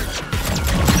recharge.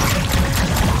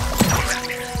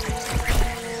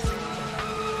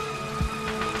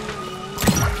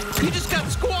 You just got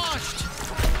squashed.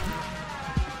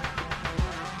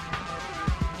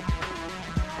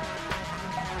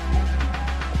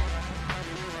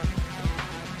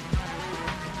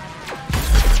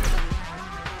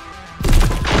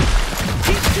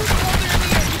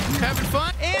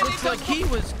 like he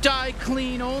was die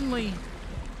clean only.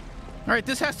 All right,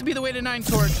 this has to be the way to 9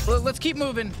 Torg. Let's keep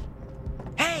moving.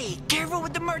 Hey, careful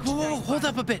with the merchandise. Whoa, hold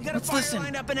up a bit. Let's listen.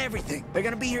 Line up and everything. They're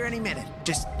gonna be here any minute.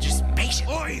 Just patient.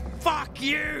 Oi, fuck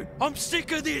you! I'm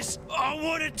sick of this! I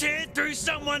want to tear through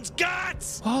someone's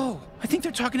guts! Oh, I think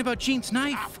they're talking about Gene's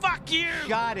knife. Ah, fuck you!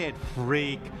 Shut it,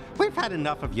 freak. We've had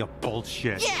enough of your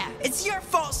bullshit. Yeah, it's your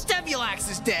fault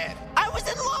Stemulax is dead. I was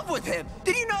in love with him.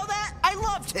 Did you know that? I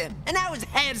loved him. And now his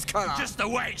head's cut off. Just the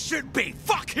way it should be.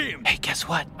 Fuck him! Hey, guess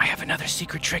what? I have another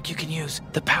secret trick you can use.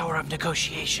 The power of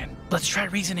negotiation. Let's try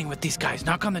reasoning with these guys.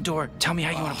 Knock on the door. Tell me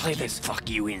how you want to play this. Fuck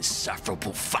you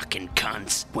insufferable fucking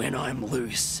cunts. When I'm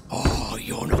loose,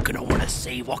 you're not gonna want to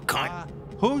see what kind...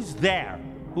 Who's there?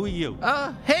 Who are you?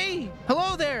 Hey!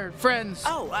 Hello there, friends.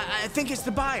 Oh, I think it's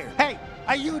the buyer. Hey,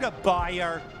 are you the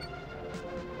buyer?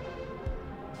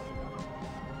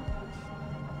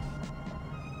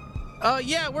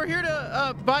 Yeah, we're here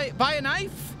to, buy a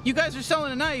knife. You guys are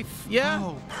selling a knife, yeah?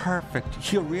 Oh,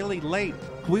 perfect. You're really late.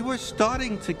 We were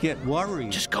starting to get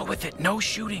worried. Just go with it. No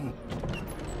shooting.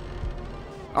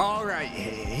 All right,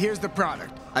 here's the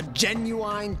product. A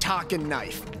genuine talking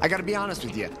knife. I gotta be honest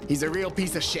with you, he's a real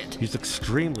piece of shit. He's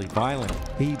extremely violent.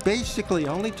 He basically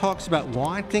only talks about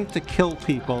wanting to kill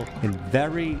people in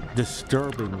very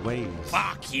disturbing ways.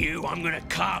 Fuck you, I'm gonna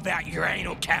carve out your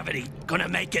anal cavity. Gonna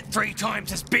make it 3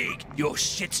 times as big. Your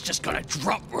shit's just gonna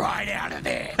drop right out of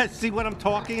there. See what I'm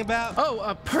talking about?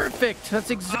 Oh, perfect. That's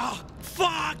Oh,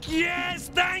 fuck yes,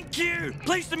 thank you.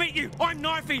 Pleased to meet you. I'm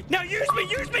Knifey. Now use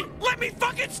me. Let me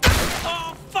fucking stop.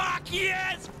 Oh, fuck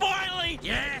yes, finally.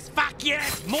 Yes, fuck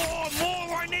yes. More.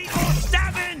 I need more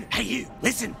stabbing. Hey, you,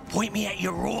 listen. Point me at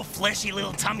your raw, fleshy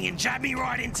little tummy and jab me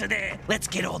right into there. Let's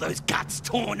get all those guts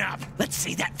torn up. Let's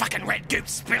see that fucking red goop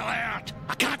spill out.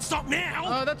 I can't stop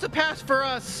now. That's a pass for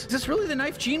us. Is this really the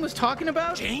knife Gene was talking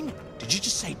about? Gene? Did you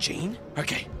just say Gene?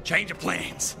 Okay, change of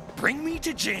plans. Bring me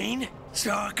to Gene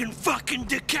so I can fucking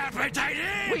decapitate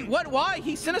him! Wait, what? Why?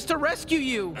 He sent us to rescue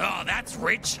you! Oh, that's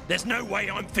rich. There's no way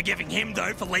I'm forgiving him,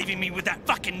 though, for leaving me with that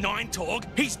fucking 9 Torg.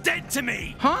 He's dead to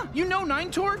me! Huh? You know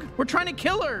 9 Torg? We're trying to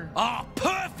kill her! Oh,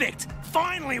 perfect!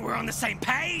 Finally, we're on the same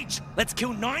page! Let's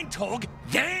kill 9 Torg,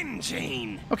 then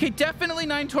Gene! Okay, definitely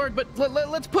 9 Torg, but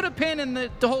let's put a pin in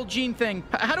the whole Gene thing.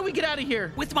 How do we get out of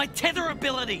here? With my tether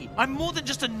ability! I'm more than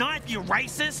just a knife, you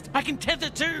racist! I can tether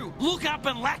too! Look up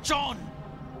and latch on!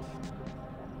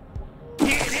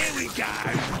 Yeah, there we go.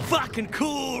 Fucking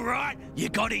cool, right? You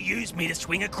gotta use me to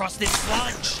swing across this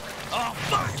sludge. Oh,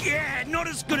 fuck yeah. Not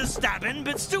as good as stabbing,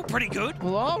 but still pretty good.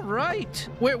 Well, all right.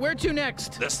 Where to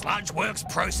next? The Sludge Works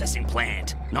processing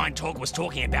plant. 9 Torg was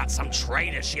talking about some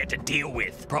traitor she had to deal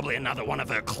with. Probably another one of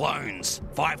her clones.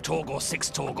 5 Torg or 6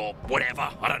 Torg or whatever.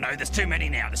 I don't know. There's too many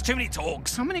now. There's too many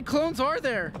Torgs. How many clones are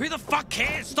there? Who the fuck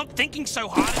cares? Stop thinking so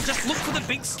hard and just look for the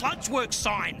big Sludge Works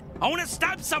sign. I want to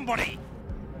stab somebody.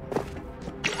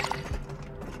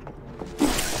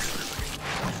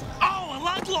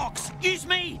 Locks! Use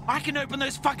me! I can open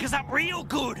those fuckers up real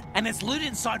good! And there's loot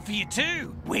inside for you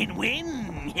too!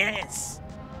 Win-win! Yes!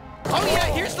 Oh yeah,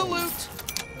 here's the loot!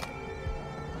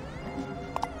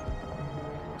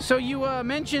 So you,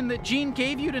 mentioned that Gene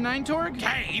gave you to 9 Torg?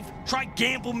 Gave? Try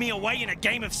gamble me away in a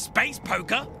game of space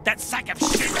poker? That sack of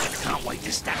shit! Can't wait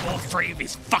to stab all 3 of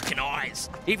his fucking eyes!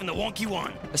 Even the wonky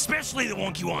one! Especially the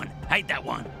wonky one! Hate that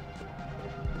one!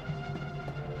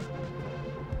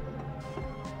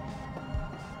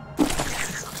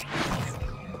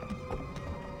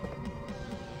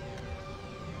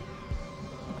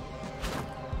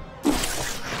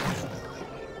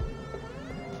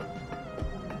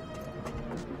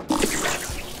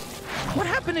 What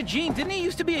happened to Gene? Didn't he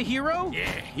used to be a hero?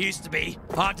 Yeah, used to be.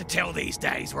 Hard to tell these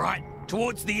days, right?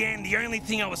 Towards the end, the only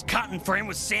thing I was cutting for him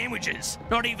was sandwiches.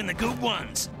 Not even the good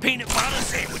ones. Peanut butter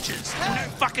sandwiches. And no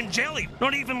fucking jelly.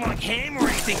 Not even like ham or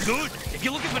anything good. If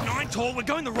you're looking for 9 Torg, we're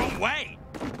going the wrong way.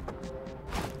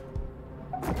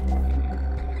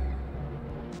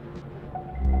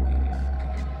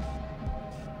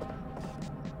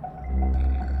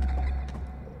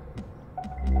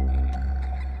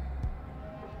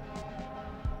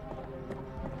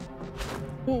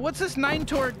 Well, what's this 9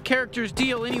 Torg character's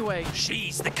deal anyway?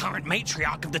 She's the current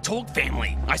matriarch of the Torg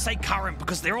family. I say current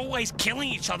because they're always killing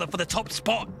each other for the top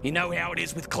spot. You know how it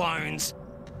is with clones.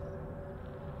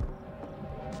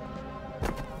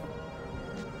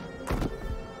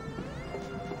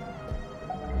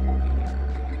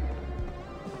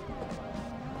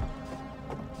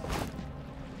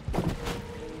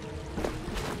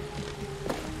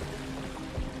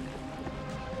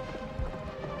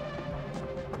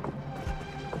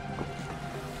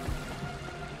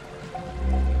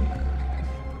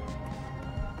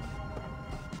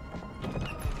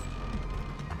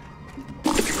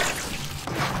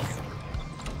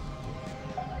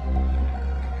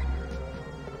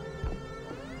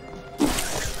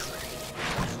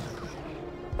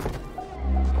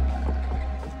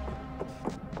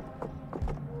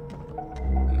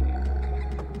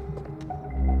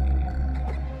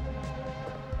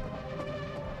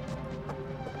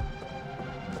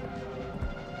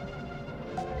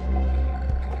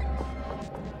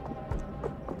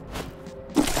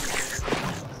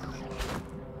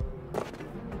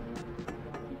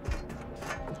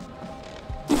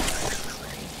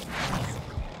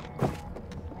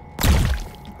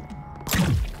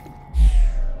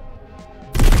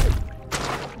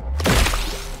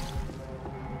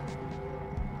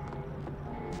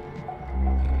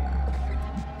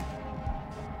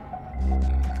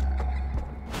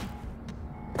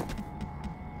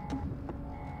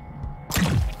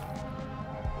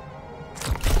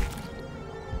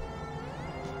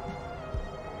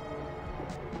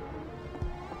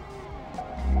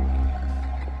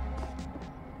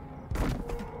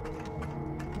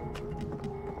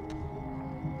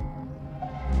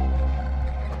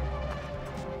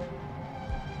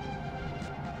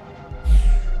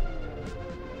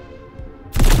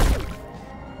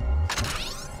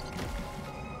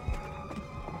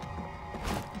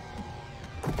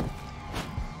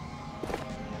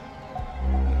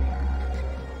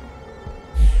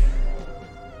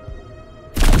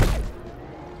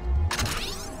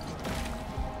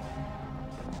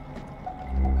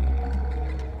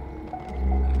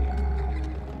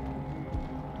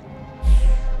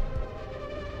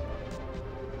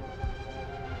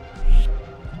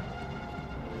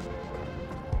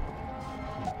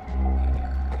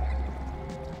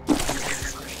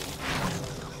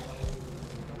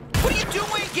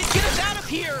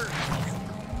 here!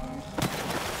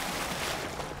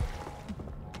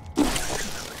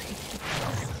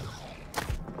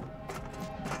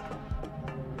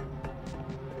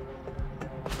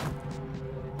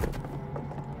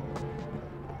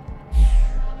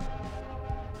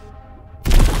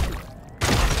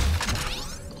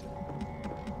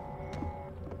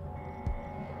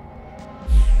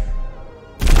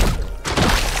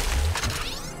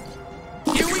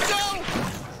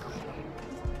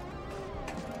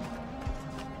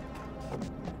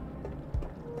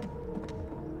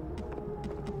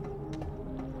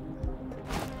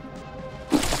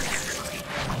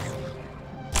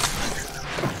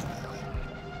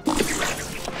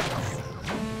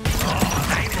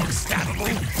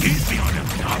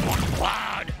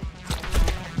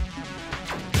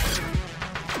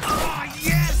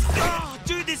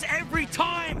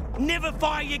 Never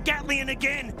fire your Gatlian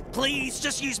again! Please,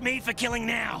 just use me for killing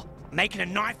now. Making a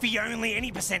knife for you only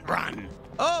any % run.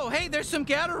 Oh, hey, there's some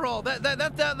Gatterall.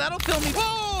 That'll fill me.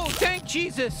 Whoa! Thank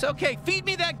Jesus. Okay, feed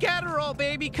me that Gatterall,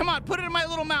 baby. Come on, put it in my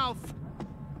little mouth.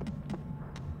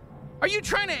 Are you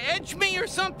trying to edge me or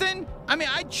something? I mean,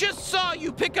 I just saw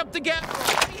you pick up the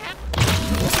Gatterall.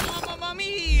 Mamma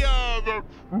mia!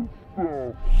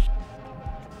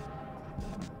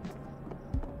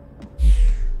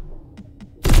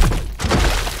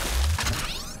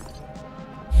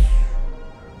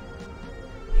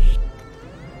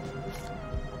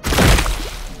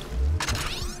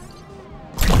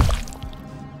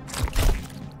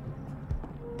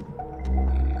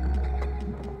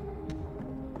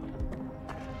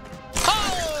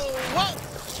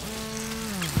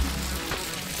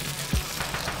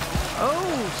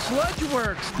 Sludge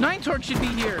works. Torg should be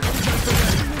here.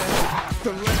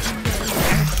 The legendary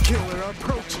Ant Killer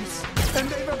approaches, and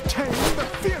they've obtained the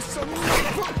fearsome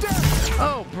knife of death.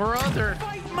 Oh, brother.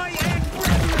 Fight my Ant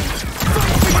brethren!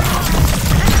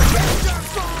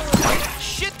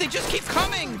 Shit, they just keep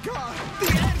coming. God,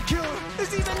 the Ant Killer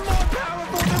is even more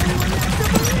powerful than we were led to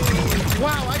believe.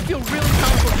 Wow, I feel really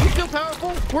powerful. You feel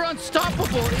powerful? We're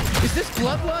unstoppable. Is this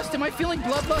bloodlust? Am I feeling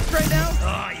bloodlust right now?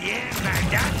 Oh, yeah, man,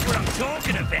 that's what I'm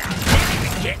talking about.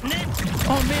 You're getting it?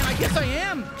 Oh, man, I guess I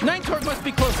am. Torg must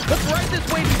be close. Let's ride this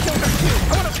wave and kill her, too.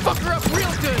 I want to fuck her up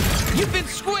real good. You've been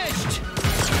squished.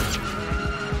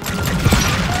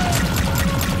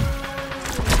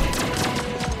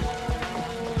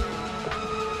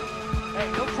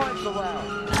 Hey, don't climb so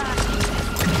loud.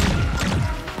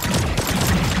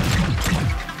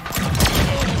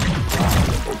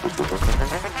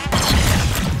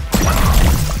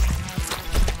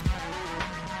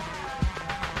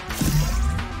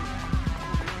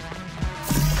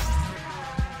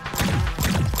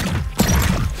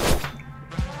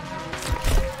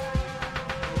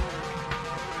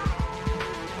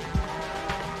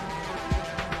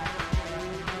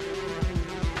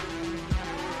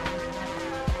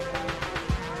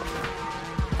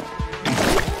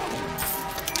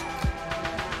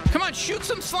 Shoot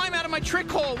some slime out of my trick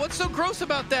hole. What's so gross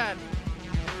about that?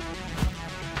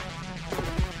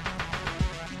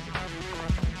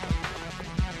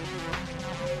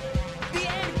 The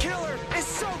Ant Killer is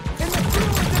soaked in the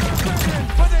fluid that are brethren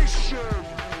for their shirt.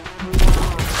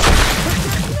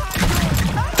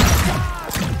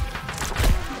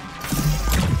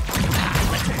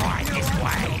 Let's find this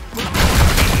way.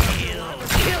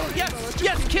 Kill,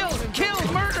 yes, kill,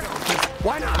 murder.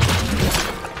 Why not?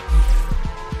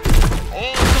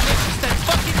 Oh, delicious, that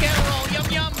fucking Gatterall, yum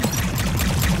yum.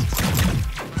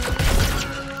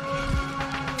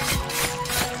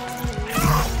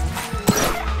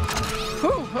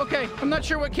 Whew, okay, I'm not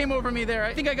sure what came over me there.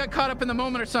 I think I got caught up in the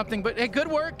moment or something, but hey, good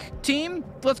work, team.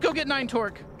 Let's go get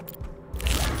Torg.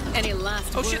 Any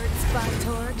last words, shit. 5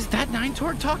 Torg? Is that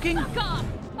Torg talking? Fuck off!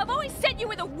 I've always said you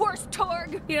were the worst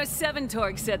Torg! You know, 7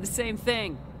 Torg said the same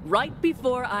thing. Right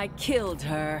before I killed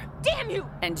her. Damn you!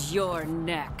 And you're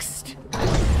next.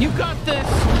 You got this!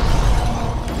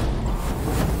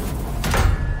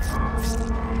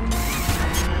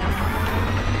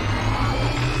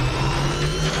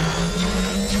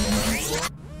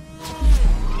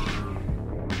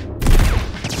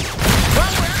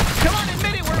 Well, come on,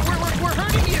 admit it, we're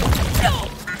hurting you! No!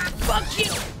 Fuck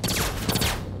you!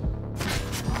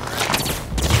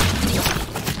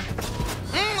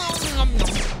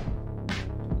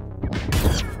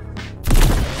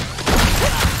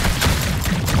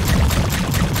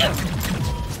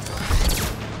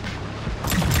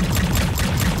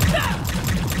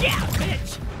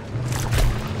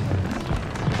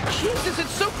 Jesus,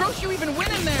 it's so gross you even went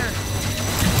in there!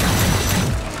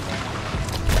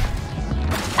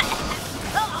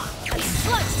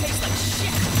 Sludge tastes like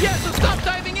shit! Yeah, so stop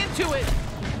diving into it!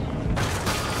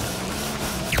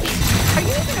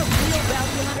 even a real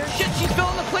bounty hunter? Shit, she's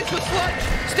filling the place with sludge!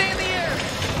 Stay in the air!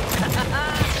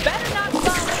 Better not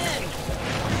fall in!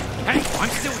 Hey,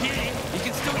 I'm still here. You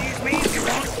can still use me if you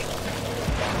want.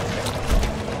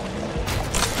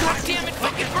 God damn it,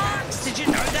 fucking burns! Did you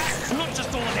know that? I'm not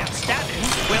just all about stabbing.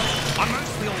 Well, I'm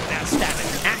mostly all about stabbing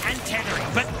and tethering,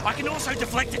 but I can also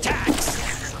deflect attacks.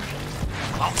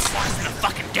 I'll slice them to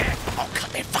fucking death. I'll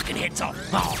cut their fucking heads off.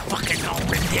 I'll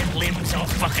rip their limbs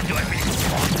off. Fucking do everything.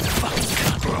 Fucking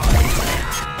cut right.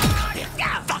 Cut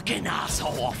their fucking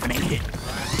asshole off and eat it.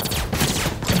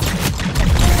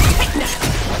 Take that.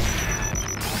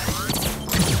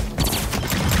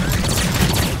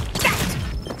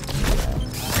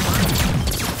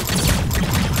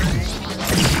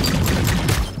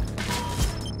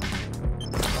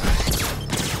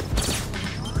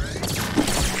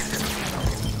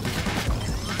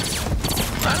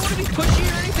 I don't want to be pushy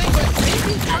or anything, but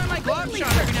maybe try my glove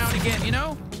shot every now and again, you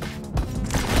know?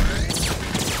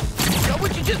 Oh,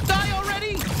 would you just die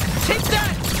already? Take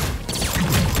that!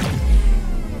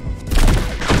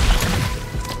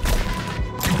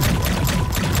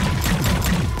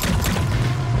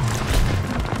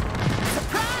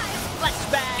 Surprise!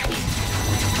 Flashbang!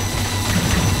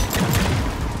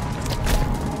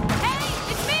 Hey,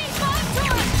 it's me, Torg!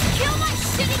 Kill my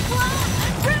shitty clone!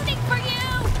 I'm rooting for you!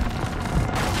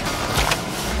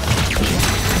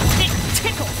 It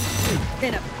tickles!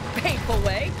 In a painful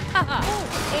way. Haha!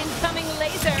 Incoming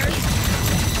lasers!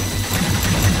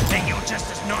 Hey, you're just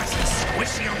as nice and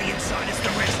squishy on the inside as the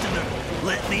rest of them.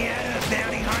 Let me at her,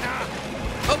 bounty hunter.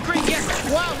 Oh, great, yes!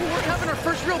 Wow, we're having our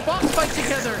first real boss fight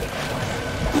together!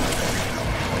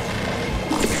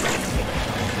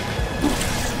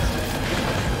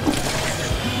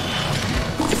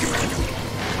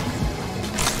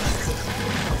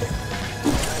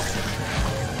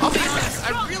 I'll be honest,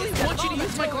 I really want you to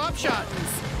use my glob shot.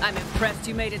 I'm impressed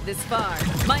you made it this far.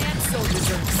 My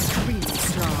ex-soldiers are extremely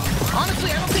strong.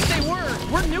 Honestly, I don't think they were.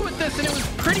 We're new at this, and it was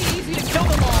pretty easy to kill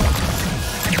them all.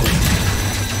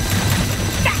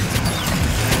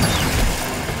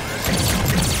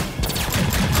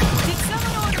 Did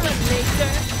someone order a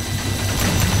laser?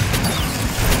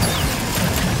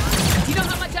 Do you know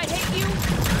how much I hate you?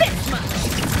 This much!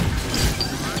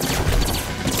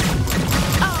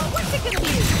 Oh, what's it gonna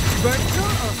be? Vertical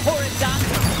or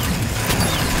horizontal?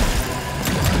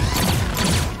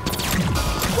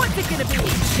 What's it gonna be?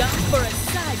 Jump or a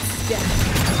sidestep?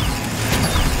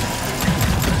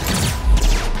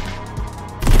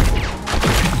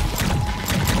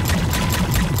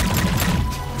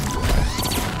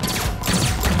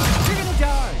 You're gonna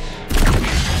die.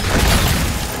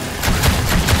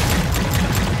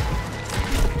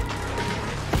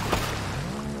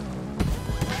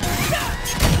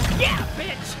 Yeah,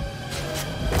 bitch!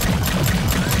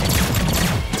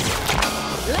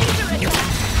 Laser attack!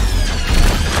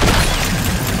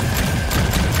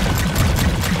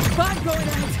 I'm going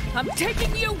out! I'm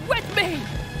taking you with me!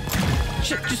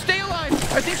 Shit, just stay alive.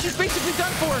 I think she's basically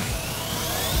done for.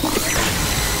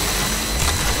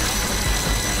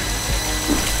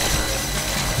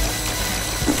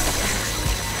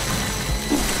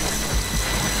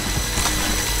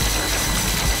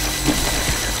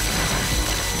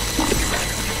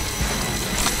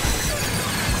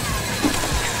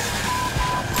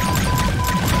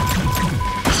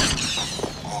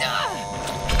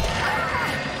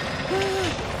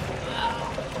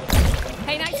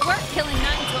 Hey, nice work killing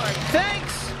Torg.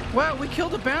 Thanks! Wow, we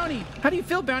killed a bounty. How do you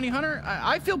feel, bounty hunter?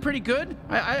 I feel pretty good.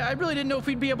 I really didn't know if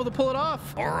we'd be able to pull it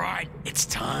off. All right, it's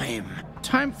time.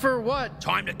 Time for what?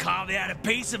 Time to carve out a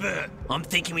piece of her. I'm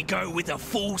thinking we go with a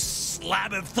full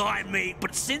slab of thigh meat,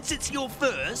 but since it's your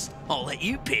first, I'll let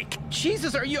you pick.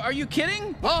 Jesus, are you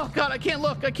kidding? Oh God, I can't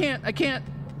look. I can't.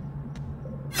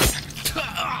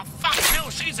 Oh, fuck hell,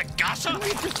 she's a gusser. Couldn't we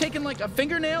have just taken like a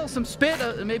fingernail, some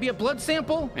spit, maybe a blood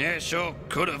sample? Yeah, sure,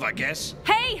 could have, I guess.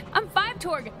 Hey, I'm 5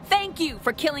 Torg. Thank you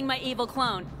for killing my evil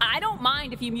clone. I don't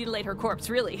mind if you mutilate her corpse,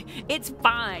 really. It's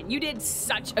fine. You did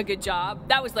such a good job.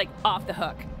 That was like off the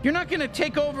hook. You're not gonna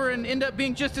take over and end up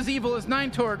being just as evil as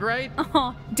Torg, right?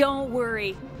 Oh, don't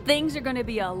worry. Things are gonna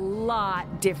be a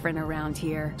lot different around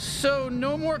here. So,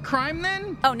 no more crime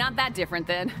then? Oh, not that different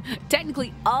then.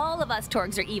 Technically, all of us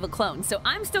Torgs are evil clones, so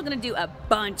I'm still gonna do a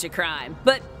bunch of crime.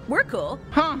 But we're cool.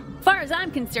 Huh? Far as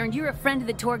I'm concerned, you're a friend of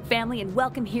the Torg family and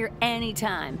welcome here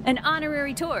anytime. An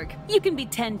honorary Torg. You can be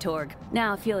 10 Torg.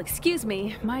 Now, if you'll excuse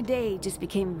me, my day just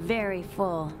became very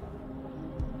full.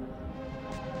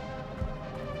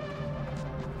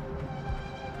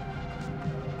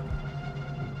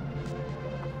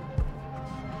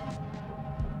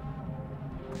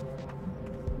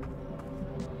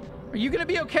 Are you gonna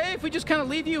be okay if we just kind of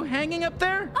leave you hanging up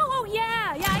there? Oh,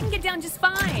 yeah, I can get down just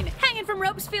fine. Hanging from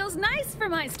ropes feels nice for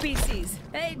my species.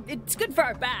 Hey, it's good for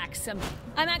our backs. I'm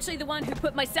actually the one who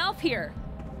put myself here.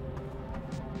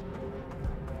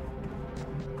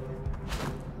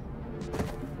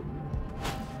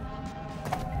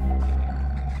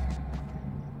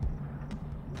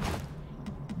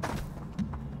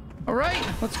 All right,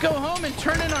 let's go home and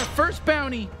turn in our first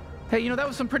bounty. Hey, you know, that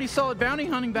was some pretty solid bounty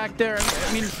hunting back there.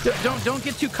 I mean, don't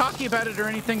get too cocky about it or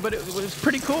anything, but it was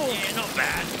pretty cool. Yeah, not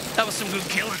bad. That was some good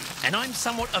killing. And I'm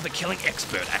somewhat of a killing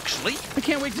expert, actually. I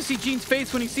can't wait to see Gene's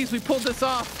face when he sees we pulled this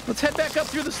off. Let's head back up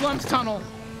through the slums tunnel.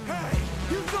 Hey,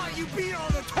 you thought you beat all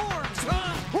the Torgs,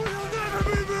 huh? Well, you'll never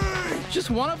be me! Just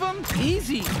one of them?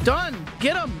 Easy. Done.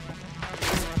 Get him.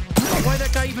 I don't know why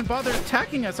that guy even bothered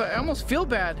attacking us. I almost feel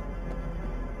bad.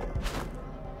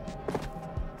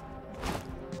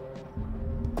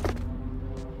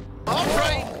 All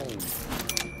right.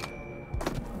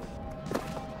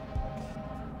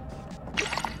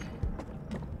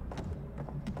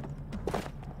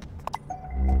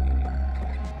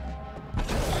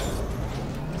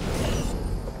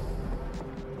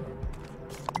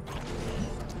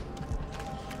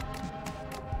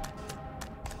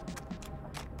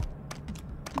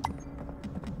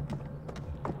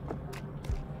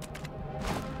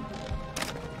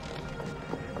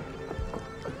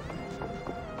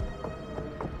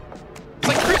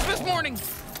 Morning.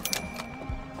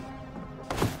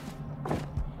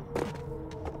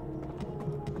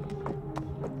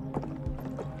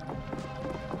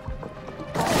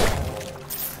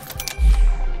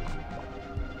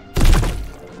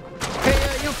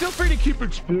 Hey, feel free to keep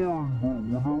exploring, but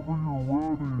whenever you're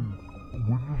ready,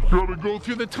 we just gotta go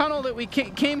through the tunnel that we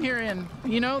came here in.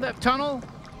 You know, that tunnel?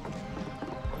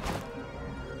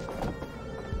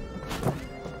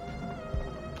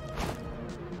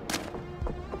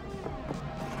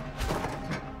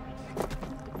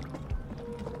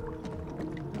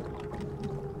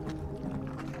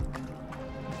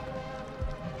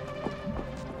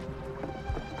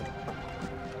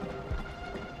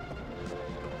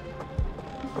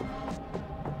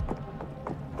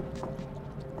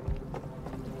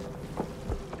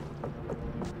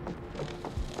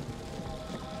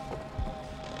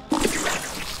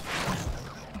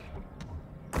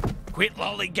 Quit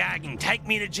lollygagging, take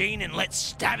me to Gene and let's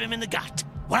stab him in the gut.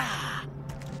 Wah!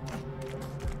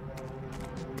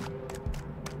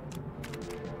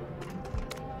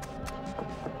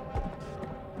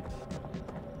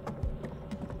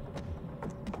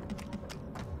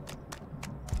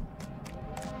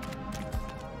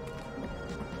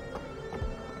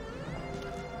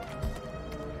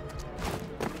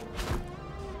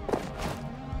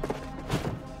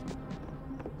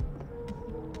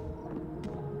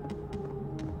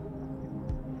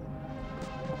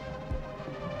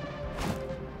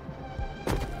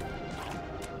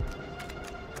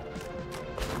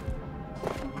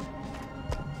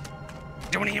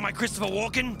 Do you want to hear my Christopher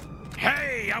Walken?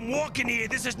 Hey, I'm walking here.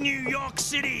 This is New York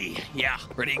City. Yeah,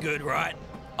 pretty good, right?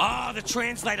 Ah, the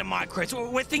translator mic, Chris.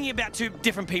 We're thinking about two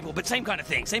different people, but same kind of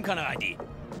thing, same kind of idea.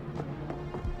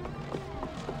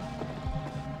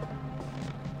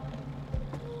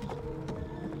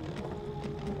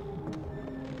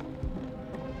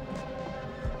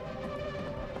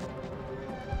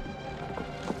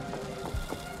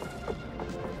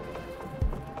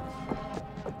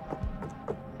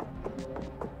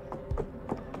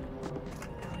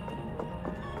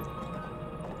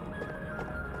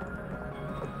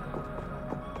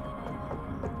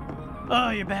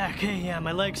 Oh, you're back. Hey, yeah,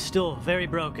 my leg's still very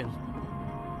broken.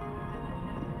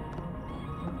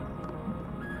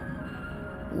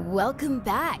 Welcome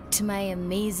back to my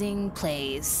amazing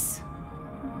place.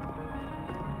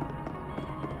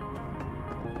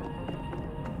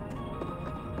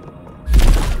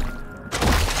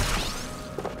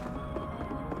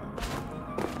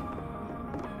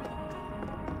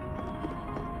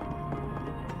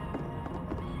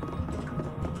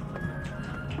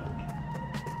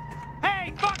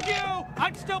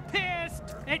 I'm still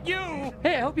pissed at you!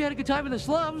 Hey, I hope you had a good time in the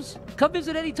slums. Come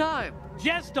visit any time.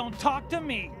 Just don't talk to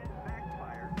me.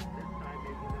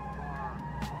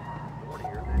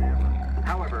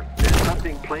 However, there's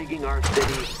something plaguing our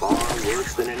city far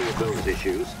worse than any of those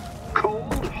issues.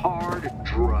 Cold, hard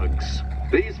drugs.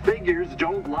 These figures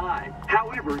don't lie.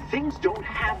 However, things don't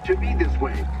have to be this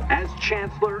way. As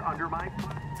Chancellor under my...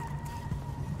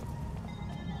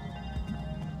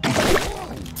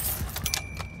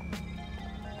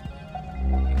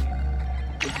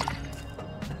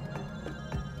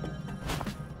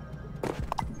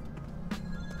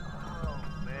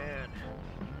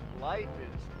 Life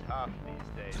is tough.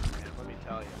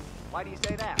 tell you. Why do you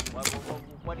say that?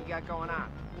 What do you got going on?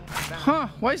 Huh,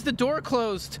 why is the door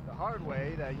closed? The hard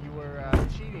way that you were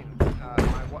cheating.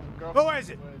 Who is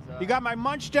it? You got my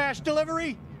munch dash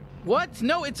delivery? What?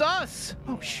 No, it's us.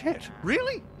 Oh, shit.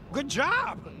 Really? Good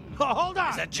job. Oh, hold on.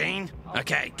 Is that Gene?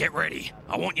 Okay, get ready.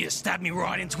 I want you to stab me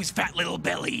right into his fat little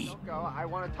belly. Go. I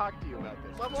want to talk to you about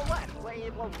this.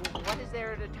 What is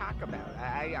there to talk about?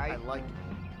 I like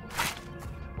it.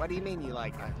 What do you mean you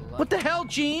like it? What the hell,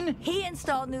 Gene? He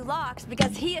installed new locks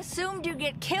because he assumed you'd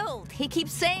get killed. He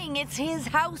keeps saying it's his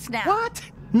house now. What?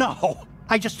 No.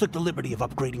 I just took the liberty of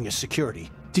upgrading your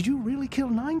security. Did you really kill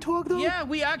 9 Torg, though? Yeah,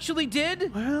 we actually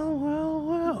did.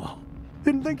 Well.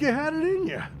 Didn't think you had it in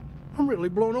you. I'm really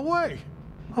blown away.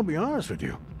 I'll be honest with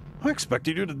you. I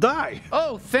expected you to die.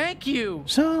 Oh, thank you.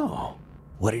 So,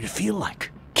 what did it feel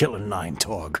like, killing 9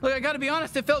 Torg? Look, I gotta be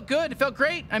honest, it felt good. It felt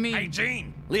great. I mean... Hey,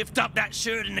 Gene, lift up that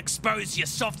shirt and expose your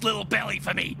soft little belly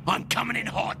for me. I'm coming in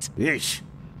hot. Yeesh.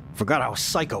 Forgot how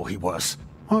psycho he was.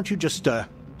 Why don't you just,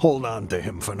 hold on to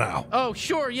him for now? Oh,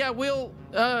 sure, yeah, we'll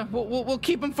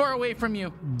keep him far away from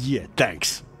you. Yeah,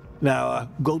 thanks. Now,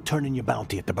 go turn in your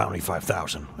bounty at the Bounty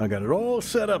 5000. I got it all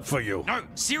set up for you. No,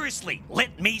 seriously,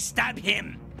 let me stab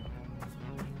him.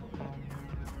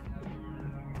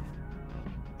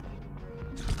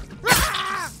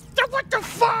 Ah! What the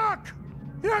fuck?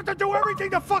 You have to do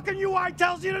everything the fucking UI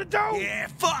tells you to do? Yeah.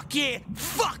 Fuck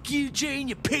you, Gene,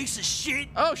 you piece of shit.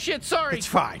 Oh, shit, sorry. It's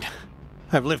fine.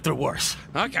 I've lived through worse.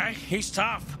 Okay, he's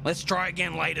tough. Let's try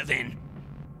again later then.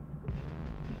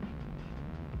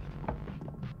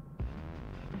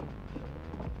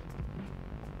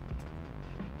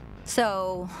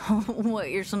 So,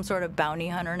 what, you're some sort of bounty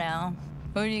hunter now?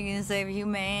 What are you gonna save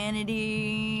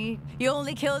humanity? You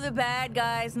only kill the bad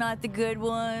guys, not the good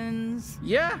ones.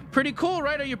 Yeah, pretty cool,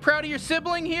 right? Are you proud of your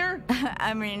sibling here?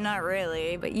 I mean, not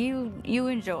really, but you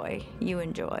enjoy. You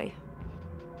enjoy.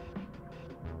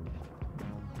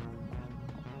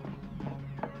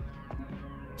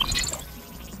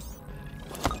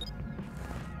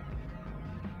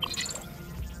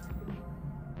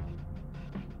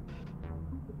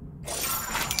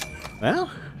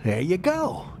 Well, there you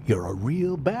go. You're a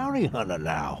real bounty hunter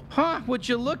now. Huh, would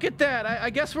you look at that? I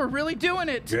guess we're really doing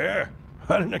it. Yeah,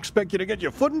 I didn't expect you to get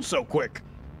your footing so quick.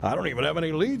 I don't even have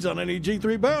any leads on any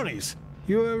G3 bounties.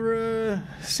 You're,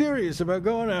 serious about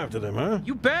going after them, huh?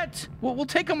 You bet. We'll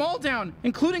take them all down,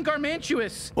 including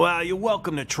Garmantuous. Well, you're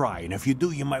welcome to try, and if you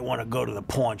do, you might want to go to the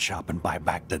pawn shop and buy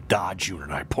back the Dodge unit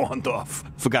I pawned off.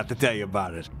 Forgot to tell you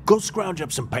about it. Go scrounge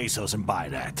up some pesos and buy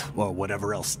that, or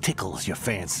whatever else tickles your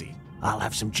fancy. I'll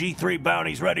have some G3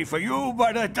 bounties ready for you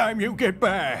by the time you get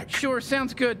back. Sure,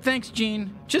 sounds good. Thanks,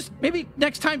 Gene. Just maybe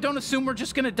next time don't assume we're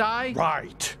just gonna die.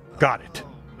 Right. Got it.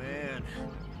 Oh, man.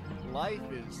 Life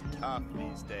is tough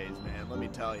these days, man, let me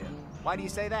tell you. Why do you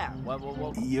say that?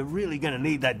 You're really gonna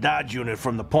need that Dodge unit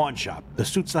from the pawn shop. The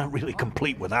suit's not really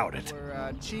complete without it.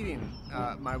 We're cheating.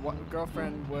 My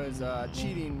girlfriend was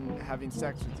cheating having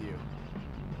sex with you.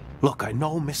 Look, I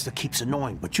know Mr. keeps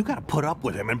annoying, but you gotta put up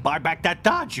with him and buy back that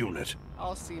Dodge unit.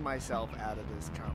 I'll see myself out of this